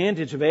taking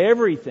advantage of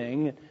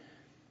everything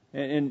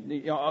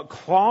and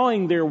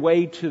clawing their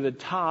way to the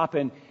top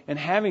and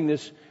having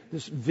this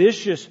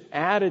vicious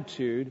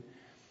attitude.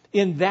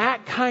 In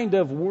that kind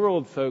of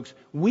world, folks,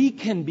 we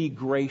can be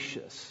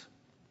gracious.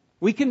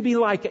 We can be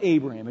like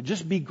Abraham and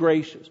just be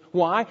gracious.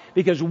 Why?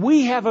 Because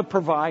we have a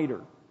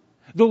provider.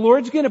 The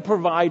Lord's going to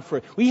provide for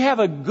it. We have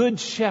a good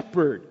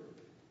shepherd.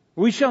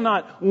 We shall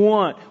not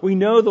want. We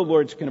know the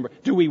Lord's going to.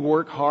 Do we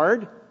work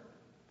hard?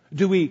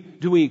 Do we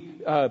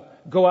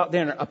go out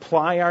there and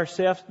apply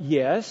ourselves?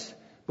 Yes.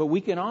 But we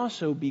can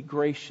also be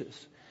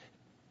gracious.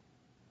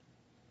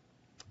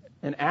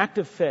 An act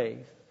of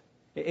faith.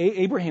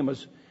 Abraham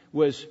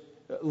was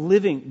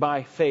living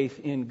by faith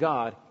in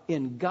God,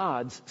 in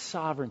God's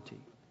sovereignty.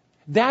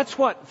 That's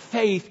what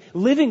faith,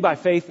 living by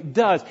faith,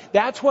 does.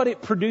 That's what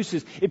it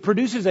produces. It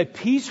produces a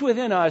peace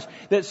within us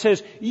that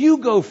says, you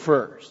go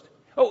first.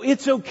 Oh,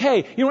 it's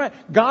okay. You know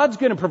what? God's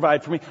going to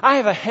provide for me. I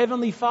have a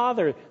heavenly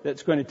Father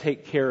that's going to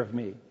take care of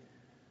me.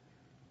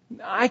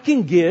 I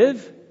can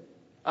give.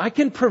 I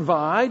can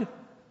provide.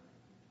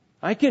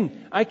 I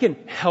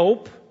can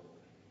help.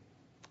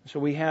 So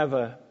we have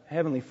a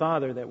Heavenly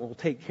Father that will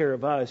take care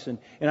of us. And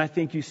I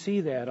think you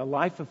see that. A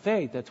life of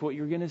faith. That's what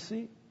you're going to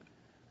see.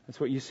 That's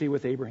what you see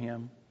with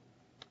Abraham.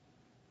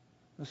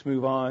 Let's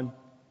move on.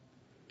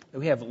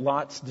 We have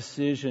Lot's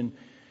decision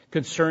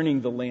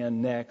concerning the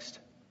land next.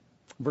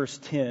 Verse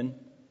 10.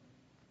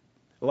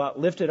 Lot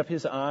lifted up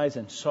his eyes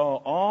and saw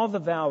all the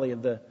valley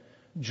of the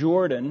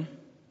Jordan,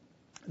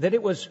 that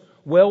it was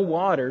well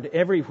watered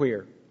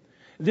everywhere.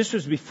 This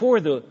was before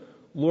the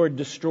Lord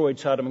destroyed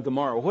Sodom and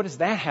Gomorrah. What does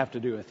that have to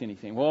do with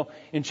anything? Well,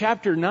 in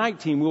chapter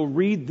 19, we'll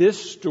read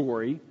this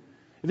story.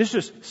 This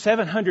is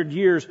 700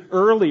 years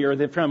earlier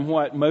than from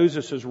what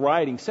Moses is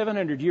writing.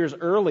 700 years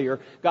earlier,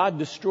 God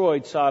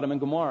destroyed Sodom and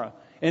Gomorrah.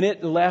 And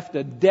it left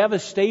a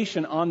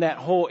devastation on that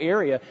whole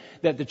area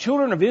that the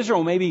children of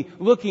Israel may be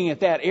looking at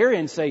that area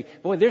and say,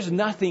 boy, there's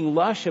nothing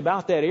lush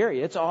about that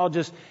area. It's all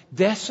just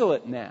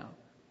desolate now.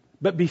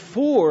 But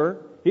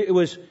before, it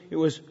was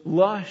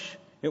lush.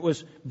 It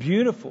was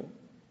beautiful.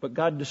 But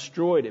God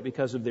destroyed it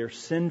because of their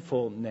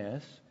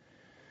sinfulness.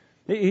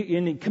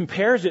 And he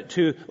compares it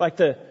to like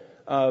the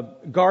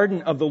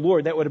garden of the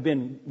Lord. That would have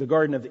been the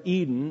Garden of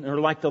Eden, or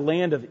like the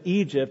land of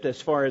Egypt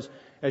as far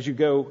as you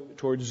go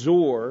towards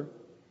Zoar.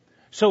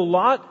 So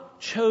Lot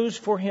chose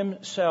for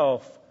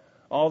himself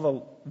all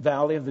the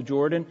valley of the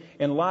Jordan,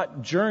 and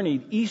Lot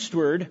journeyed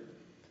eastward.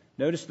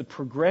 Notice the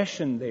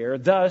progression there.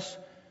 Thus,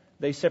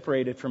 they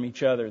separated from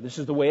each other. This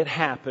is the way it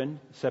happened,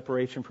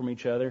 separation from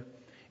each other.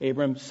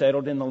 Abram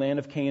settled in the land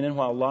of Canaan,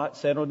 while Lot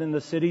settled in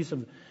the cities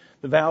of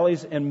the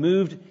valleys and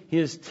moved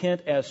his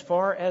tent as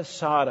far as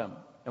Sodom.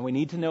 And we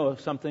need to know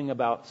something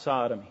about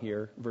Sodom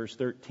here, verse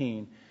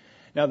 13.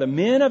 Now the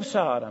men of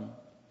Sodom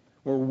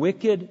were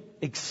wicked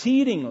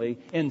exceedingly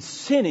and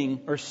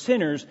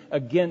sinners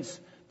against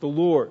the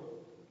Lord.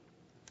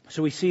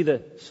 So we see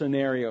the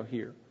scenario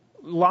here.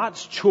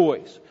 Lot's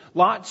choice,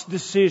 Lot's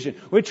decision.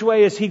 Which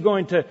way is he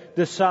going to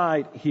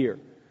decide here?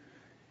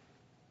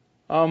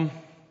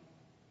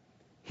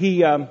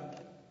 He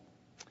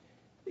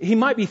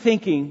might be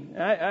thinking,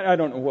 I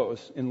don't know what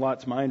was in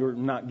Lot's mind, or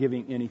not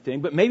giving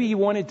anything, but maybe he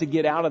wanted to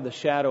get out of the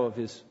shadow of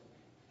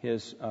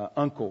his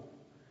uncle.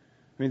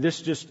 I mean,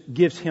 this just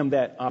gives him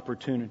that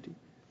opportunity.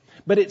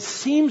 But it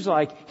seems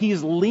like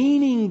he's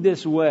leaning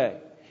this way.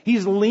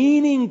 He's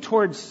leaning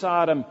towards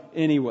Sodom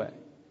anyway.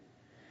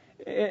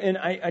 And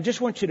I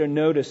just want you to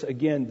notice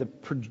again the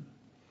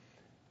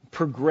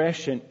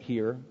progression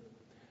here.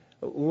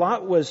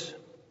 Lot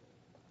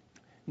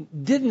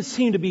didn't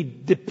seem to be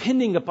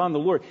depending upon the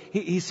Lord.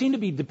 He seemed to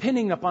be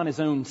depending upon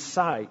his own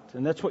sight.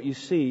 And that's what you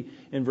see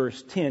in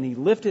verse 10. He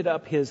lifted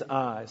up his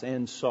eyes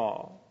and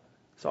saw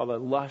the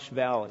lush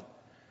valley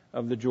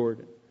of the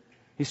Jordan.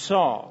 He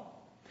saw.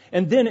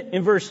 And then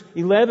in verse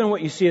 11,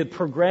 what you see, the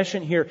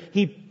progression here,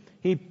 he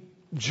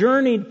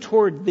journeyed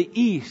toward the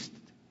east.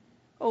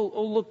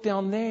 Oh, look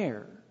down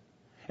there.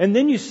 And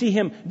then you see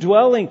him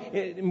dwelling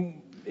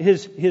in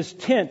his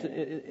tent,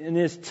 and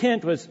his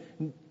tent was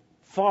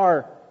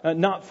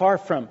not far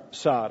from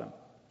Sodom.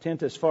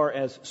 Tent as far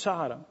as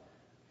Sodom.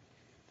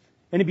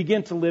 And he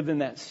began to live in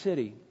that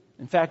city.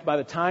 In fact, by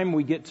the time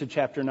we get to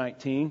chapter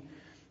 19,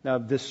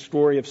 this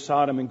story of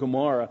Sodom and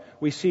Gomorrah,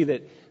 we see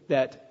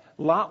that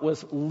Lot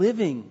was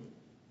living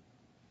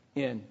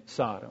in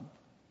Sodom.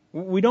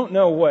 We don't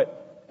know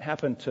what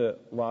happened to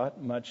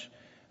Lot much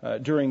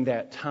during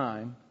that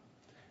time.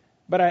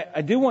 But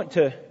I do want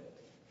to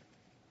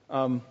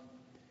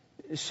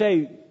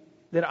say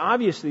that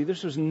obviously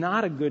this was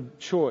not a good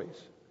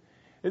choice.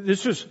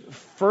 This was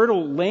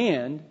fertile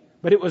land,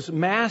 but it was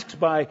masked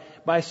by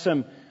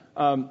some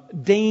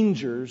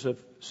dangers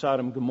of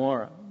Sodom and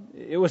Gomorrah.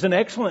 It was an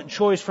excellent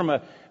choice from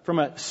a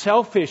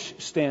selfish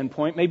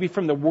standpoint, maybe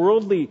from the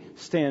worldly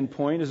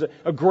standpoint, is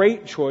a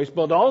great choice,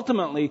 but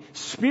ultimately,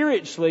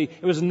 spiritually,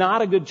 it was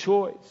not a good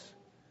choice.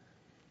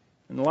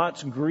 And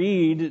Lot's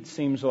greed, it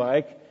seems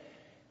like,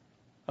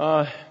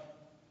 for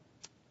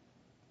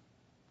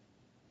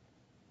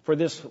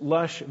this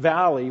lush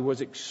valley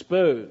was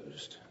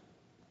exposed,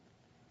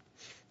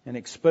 and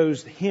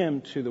exposed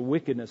him to the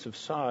wickedness of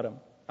Sodom.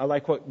 I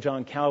like what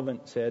John Calvin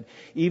said.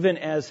 Even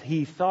as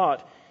he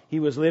thought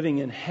he was living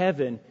in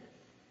heaven,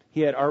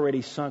 he had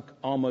already sunk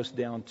almost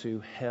down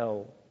to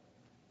hell.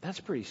 That's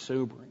pretty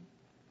sobering.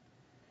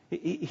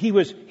 He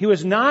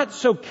was not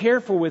so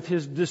careful with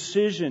his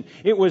decision.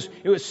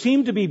 It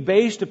seemed to be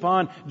based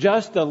upon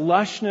just the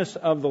lushness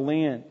of the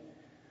land.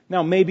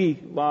 Now,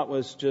 maybe Lot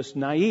was just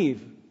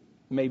naive.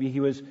 Maybe he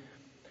was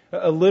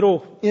a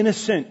little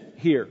innocent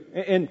here.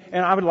 And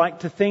I would like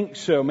to think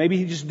so. Maybe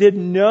he just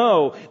didn't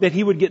know that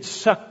he would get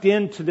sucked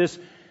into this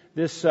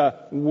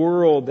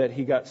world that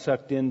he got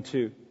sucked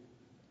into.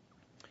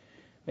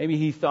 Maybe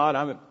he thought,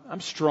 I'm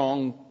a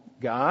strong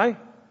guy.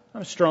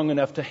 I'm strong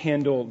enough to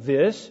handle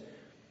this.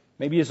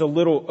 Maybe he's a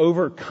little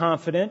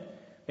overconfident.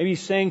 Maybe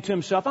he's saying to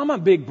himself, I'm a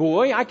big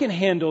boy. I can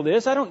handle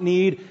this. I don't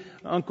need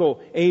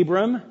Uncle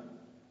Abram.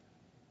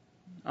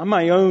 I'm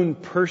my own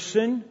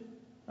person.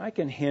 I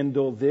can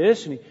handle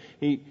this. And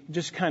he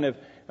just kind of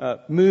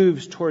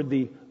moves toward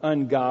the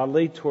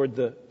ungodly, toward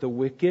the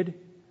wicked.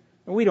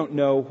 And we don't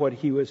know what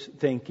he was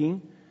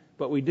thinking,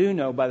 but we do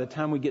know by the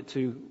time we get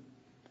to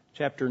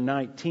chapter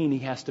 19, he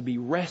has to be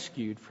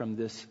rescued from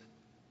this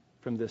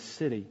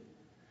city.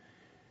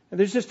 And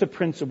there's just a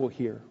principle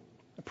here,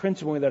 a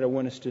principle that I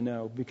want us to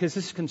know, because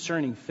this is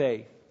concerning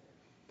faith.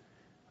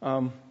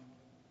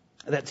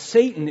 That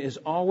Satan is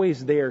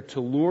always there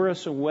to lure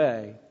us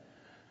away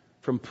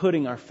from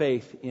putting our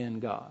faith in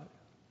God.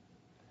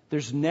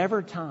 There's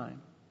never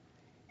time,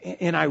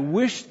 and I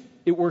wish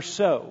it were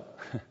so,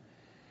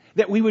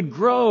 that we would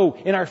grow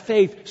in our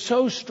faith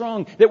so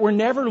strong that we're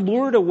never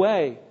lured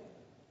away.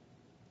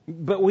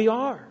 But we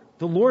are.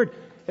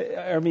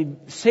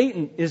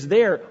 Satan is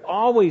there,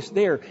 always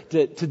there,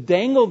 to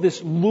dangle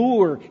this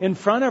lure in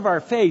front of our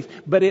faith,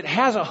 but it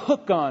has a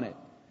hook on it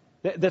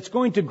that's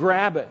going to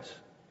grab us.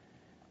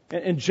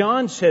 And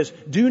John says,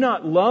 do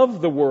not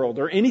love the world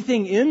or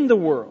anything in the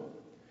world.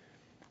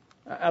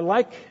 I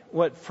like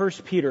what 2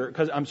 Peter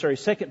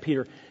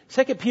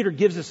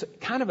gives us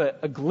kind of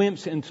a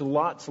glimpse into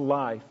Lot's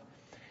life.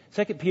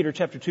 2 Peter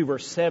chapter 2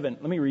 verse 7.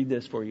 Let me read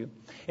this for you.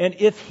 And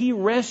if he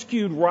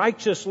rescued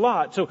righteous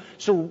Lot,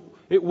 so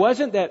it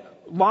wasn't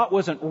that Lot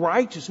wasn't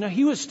righteous. No,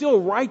 he was still a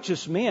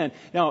righteous man.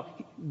 Now,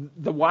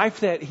 the wife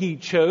that he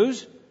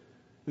chose,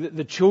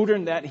 the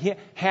children that he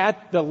had,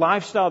 the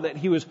lifestyle that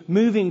he was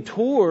moving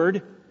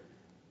toward,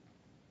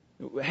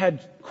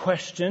 had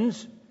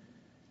questions.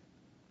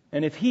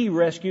 And if he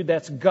rescued,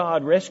 that's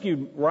God,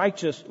 rescued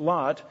righteous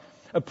Lot,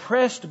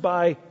 oppressed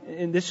by,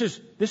 and this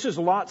is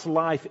Lot's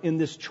life in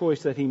this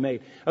choice that he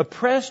made,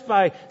 oppressed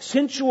by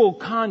sensual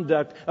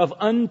conduct of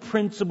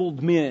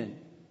unprincipled men.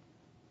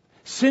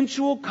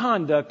 Sensual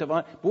conduct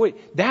of,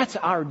 that's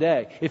our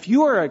day. If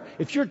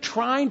you're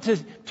trying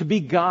to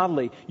be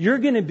godly, you're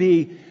going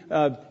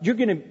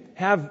to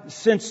have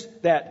since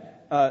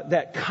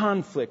that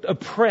conflict,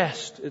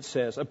 oppressed, it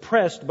says,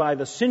 oppressed by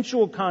the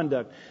sensual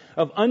conduct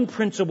of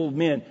unprincipled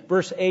men.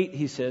 Verse 8,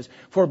 he says,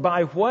 for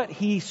by what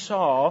he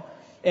saw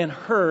and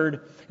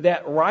heard,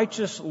 that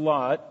righteous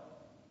Lot,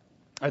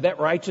 or that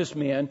righteous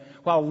man,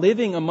 while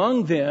living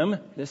among them,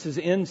 this is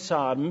in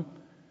Sodom,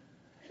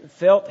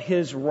 felt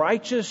his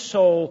righteous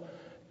soul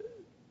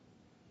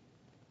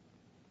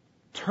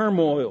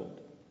turmoiled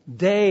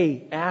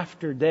day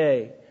after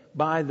day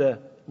by their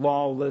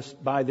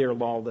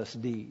lawless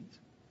deeds.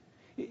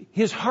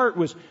 His heart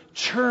was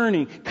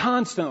churning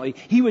constantly.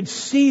 He would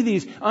see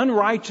these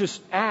unrighteous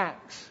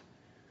acts.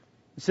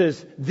 It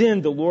says,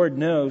 then the Lord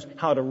knows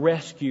how to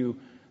rescue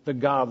the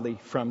godly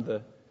from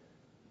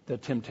the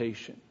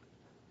temptation.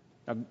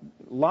 Now,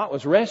 Lot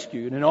was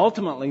rescued, and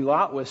ultimately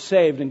Lot was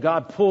saved, and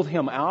God pulled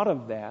him out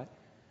of that.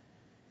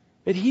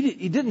 But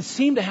he didn't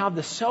seem to have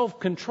the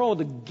self-control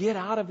to get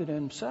out of it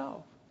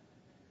himself.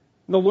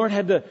 The Lord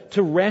had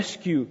to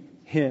rescue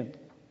him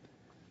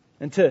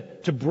and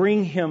to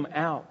bring him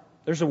out.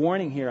 There's a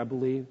warning here, I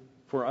believe,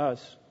 for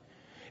us.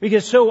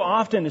 Because so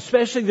often,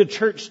 especially the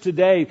church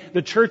today,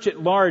 the church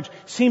at large,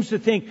 seems to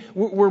think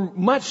we're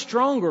much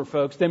stronger,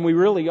 folks, than we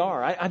really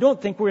are. I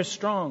don't think we're as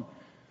strong.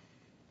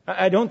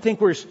 I don't think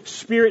we're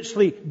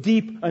spiritually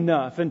deep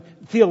enough and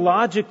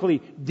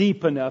theologically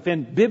deep enough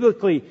and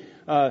biblically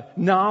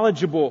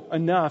knowledgeable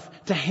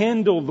enough to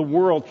handle the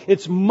world.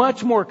 It's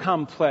much more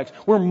complex.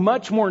 We're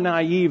much more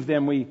naive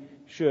than we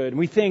should. And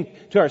we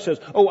think to ourselves,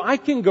 oh, I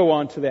can go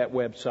onto that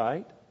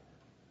website.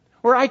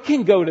 Or I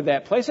can go to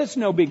that place. That's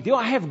no big deal.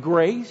 I have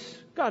grace.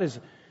 God is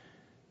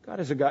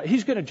a God.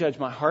 He's going to judge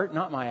my heart,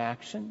 not my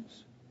actions.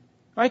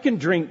 I can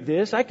drink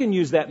this. I can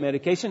use that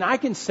medication. I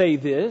can say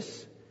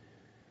this.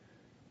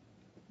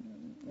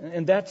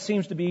 And that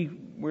seems to be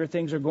where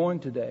things are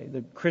going today,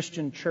 the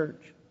Christian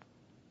church.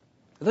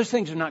 Those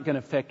things are not going to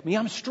affect me.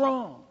 I'm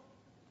strong.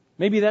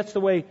 Maybe that's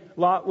the way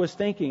Lot was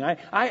thinking.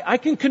 I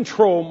can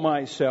control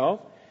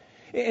myself.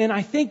 And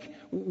I think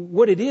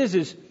what it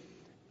is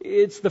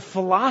it's the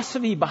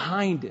philosophy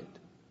behind it.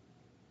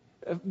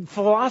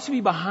 Philosophy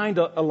behind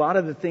a lot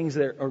of the things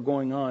that are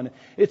going on.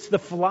 It's the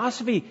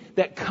philosophy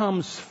that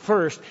comes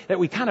first, that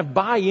we kind of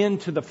buy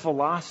into the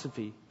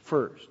philosophy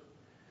first.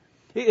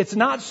 It's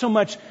not so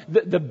much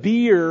the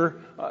beer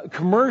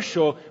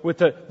commercial with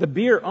the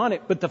beer on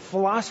it, but the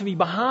philosophy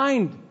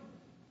behind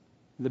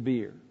the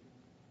beer.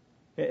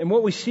 And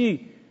what we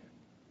see,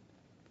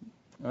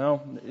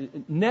 well,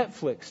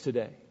 Netflix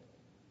today.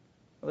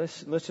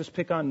 Let's just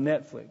pick on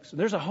Netflix.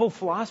 There's a whole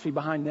philosophy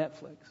behind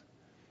Netflix,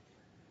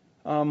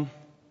 and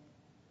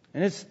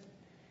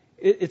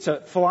it's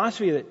a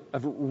philosophy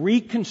of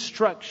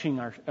reconstructing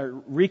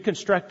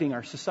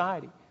our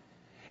society.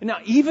 And now,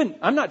 even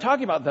I'm not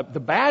talking about the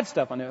bad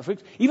stuff on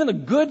Netflix. Even the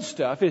good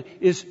stuff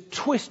is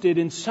twisted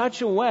in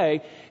such a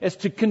way as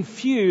to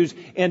confuse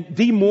and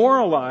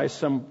demoralize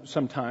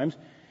sometimes,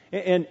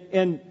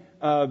 and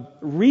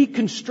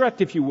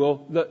reconstruct, if you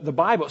will, the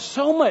Bible.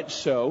 So much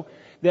so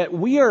that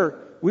we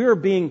are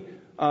being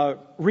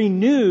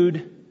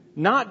renewed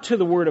not to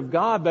the Word of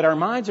God, but our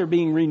minds are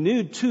being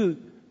renewed to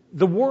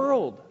the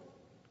world.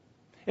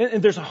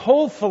 And there's a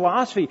whole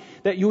philosophy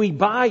that we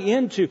buy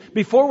into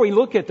before we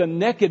look at the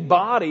naked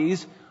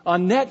bodies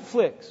on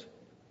Netflix.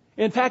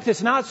 In fact,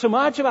 it's not so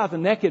much about the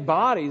naked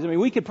bodies. I mean,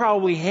 we could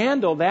probably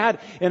handle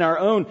that in our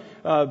own,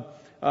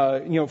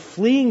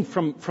 fleeing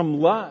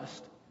from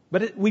lust.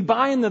 But we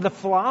buy into the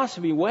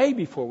philosophy way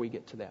before we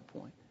get to that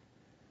point.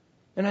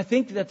 And I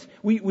think that's,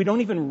 we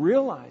don't even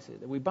realize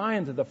it, that we buy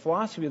into the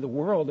philosophy of the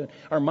world and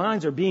our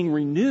minds are being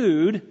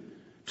renewed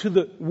to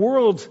the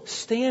world's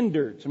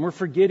standards. And we're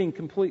forgetting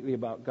completely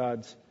about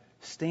God's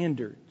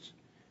standards.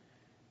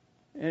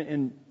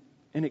 And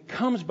it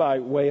comes by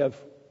way of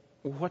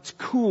what's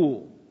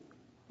cool,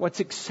 what's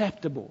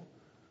acceptable,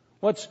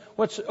 what's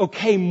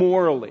okay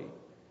morally.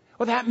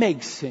 Well, that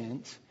makes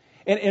sense.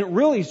 And it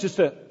really is just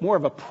more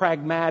of a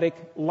pragmatic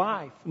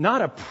life,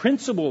 not a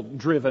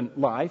principle-driven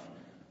life,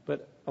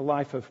 but a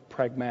life of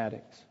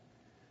pragmatics.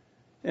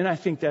 And I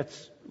think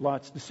that's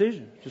Lot's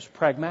decision, just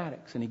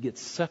pragmatics. And he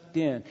gets sucked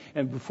in.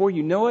 And before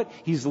you know it,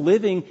 he's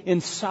living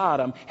in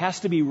Sodom, has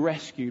to be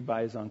rescued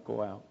by his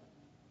uncle out.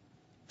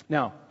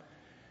 Now,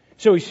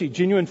 so we see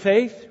genuine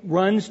faith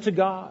runs to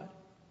God.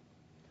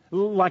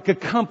 Like a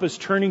compass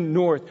turning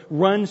north,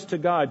 runs to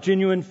God.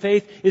 Genuine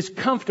faith is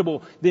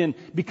comfortable, then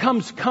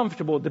becomes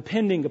comfortable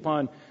depending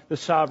upon the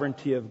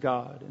sovereignty of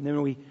God. And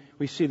then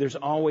we see there's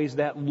always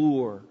that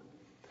lure.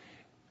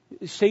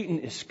 Satan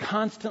is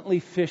constantly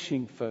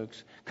fishing,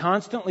 folks.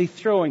 Constantly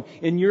throwing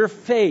in your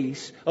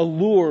face a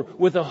lure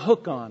with a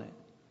hook on it.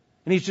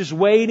 And he's just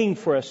waiting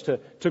for us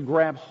to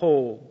grab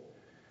hold.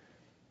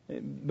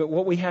 But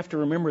what we have to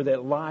remember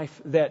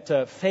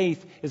that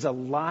faith is a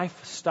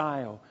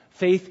lifestyle.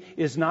 Faith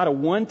is not a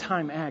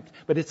one-time act,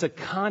 but it's a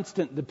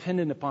constant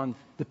dependence upon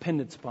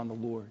the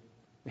Lord.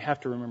 We have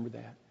to remember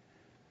that.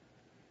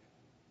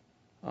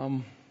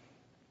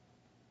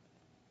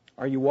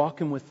 Are you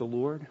walking with the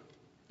Lord?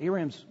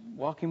 Abraham's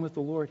walking with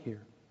the Lord here.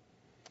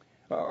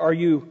 Are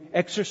you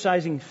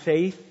exercising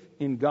faith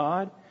in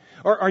God?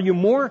 Or are you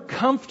more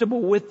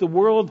comfortable with the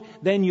world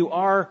than you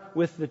are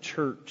with the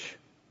church?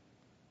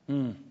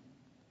 Do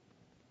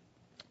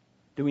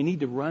we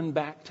need to run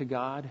back to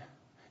God?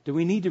 Do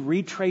we need to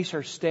retrace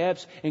our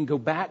steps and go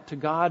back to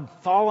God,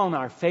 fall on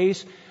our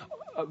face,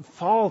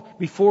 fall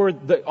before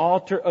the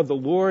altar of the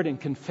Lord and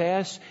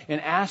confess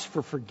and ask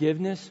for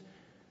forgiveness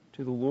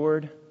to the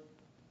Lord?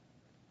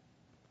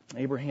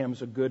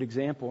 Abraham's a good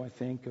example, I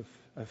think, of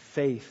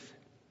faith,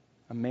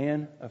 a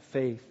man of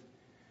faith.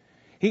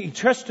 He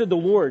trusted the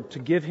Lord to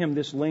give him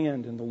this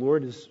land, and the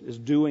Lord is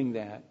doing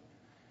that.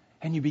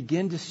 And you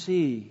begin to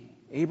see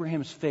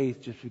Abraham's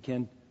faith just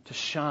begin to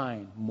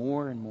shine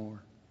more and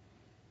more.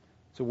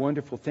 It's a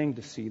wonderful thing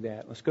to see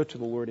that. Let's go to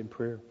the Lord in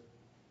prayer.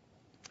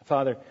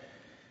 Father,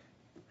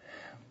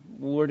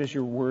 Lord, as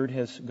your word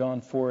has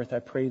gone forth, I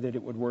pray that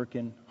it would work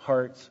in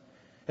hearts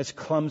as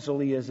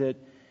clumsily as it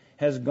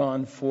has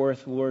gone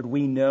forth. Lord,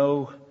 we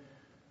know,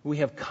 we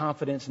have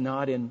confidence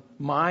not in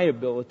my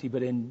ability,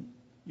 but in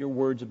your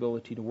word's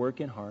ability to work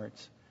in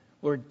hearts.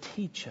 Lord,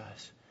 teach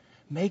us.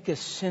 Make us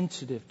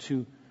sensitive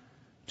to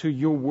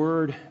your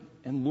word.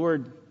 And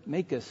Lord,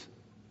 make us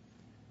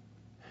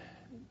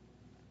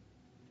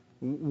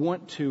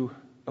want to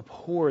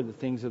abhor the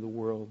things of the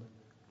world.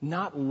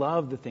 Not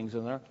love the things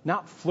of the world.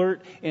 Not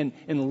flirt and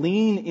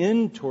lean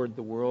in toward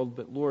the world.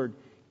 But Lord,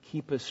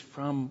 keep us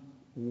from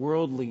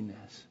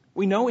worldliness.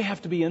 We know we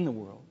have to be in the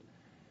world.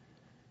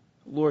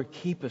 Lord,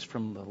 keep us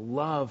from the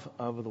love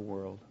of the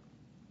world.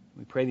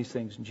 We pray these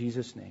things in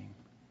Jesus' name.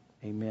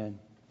 Amen.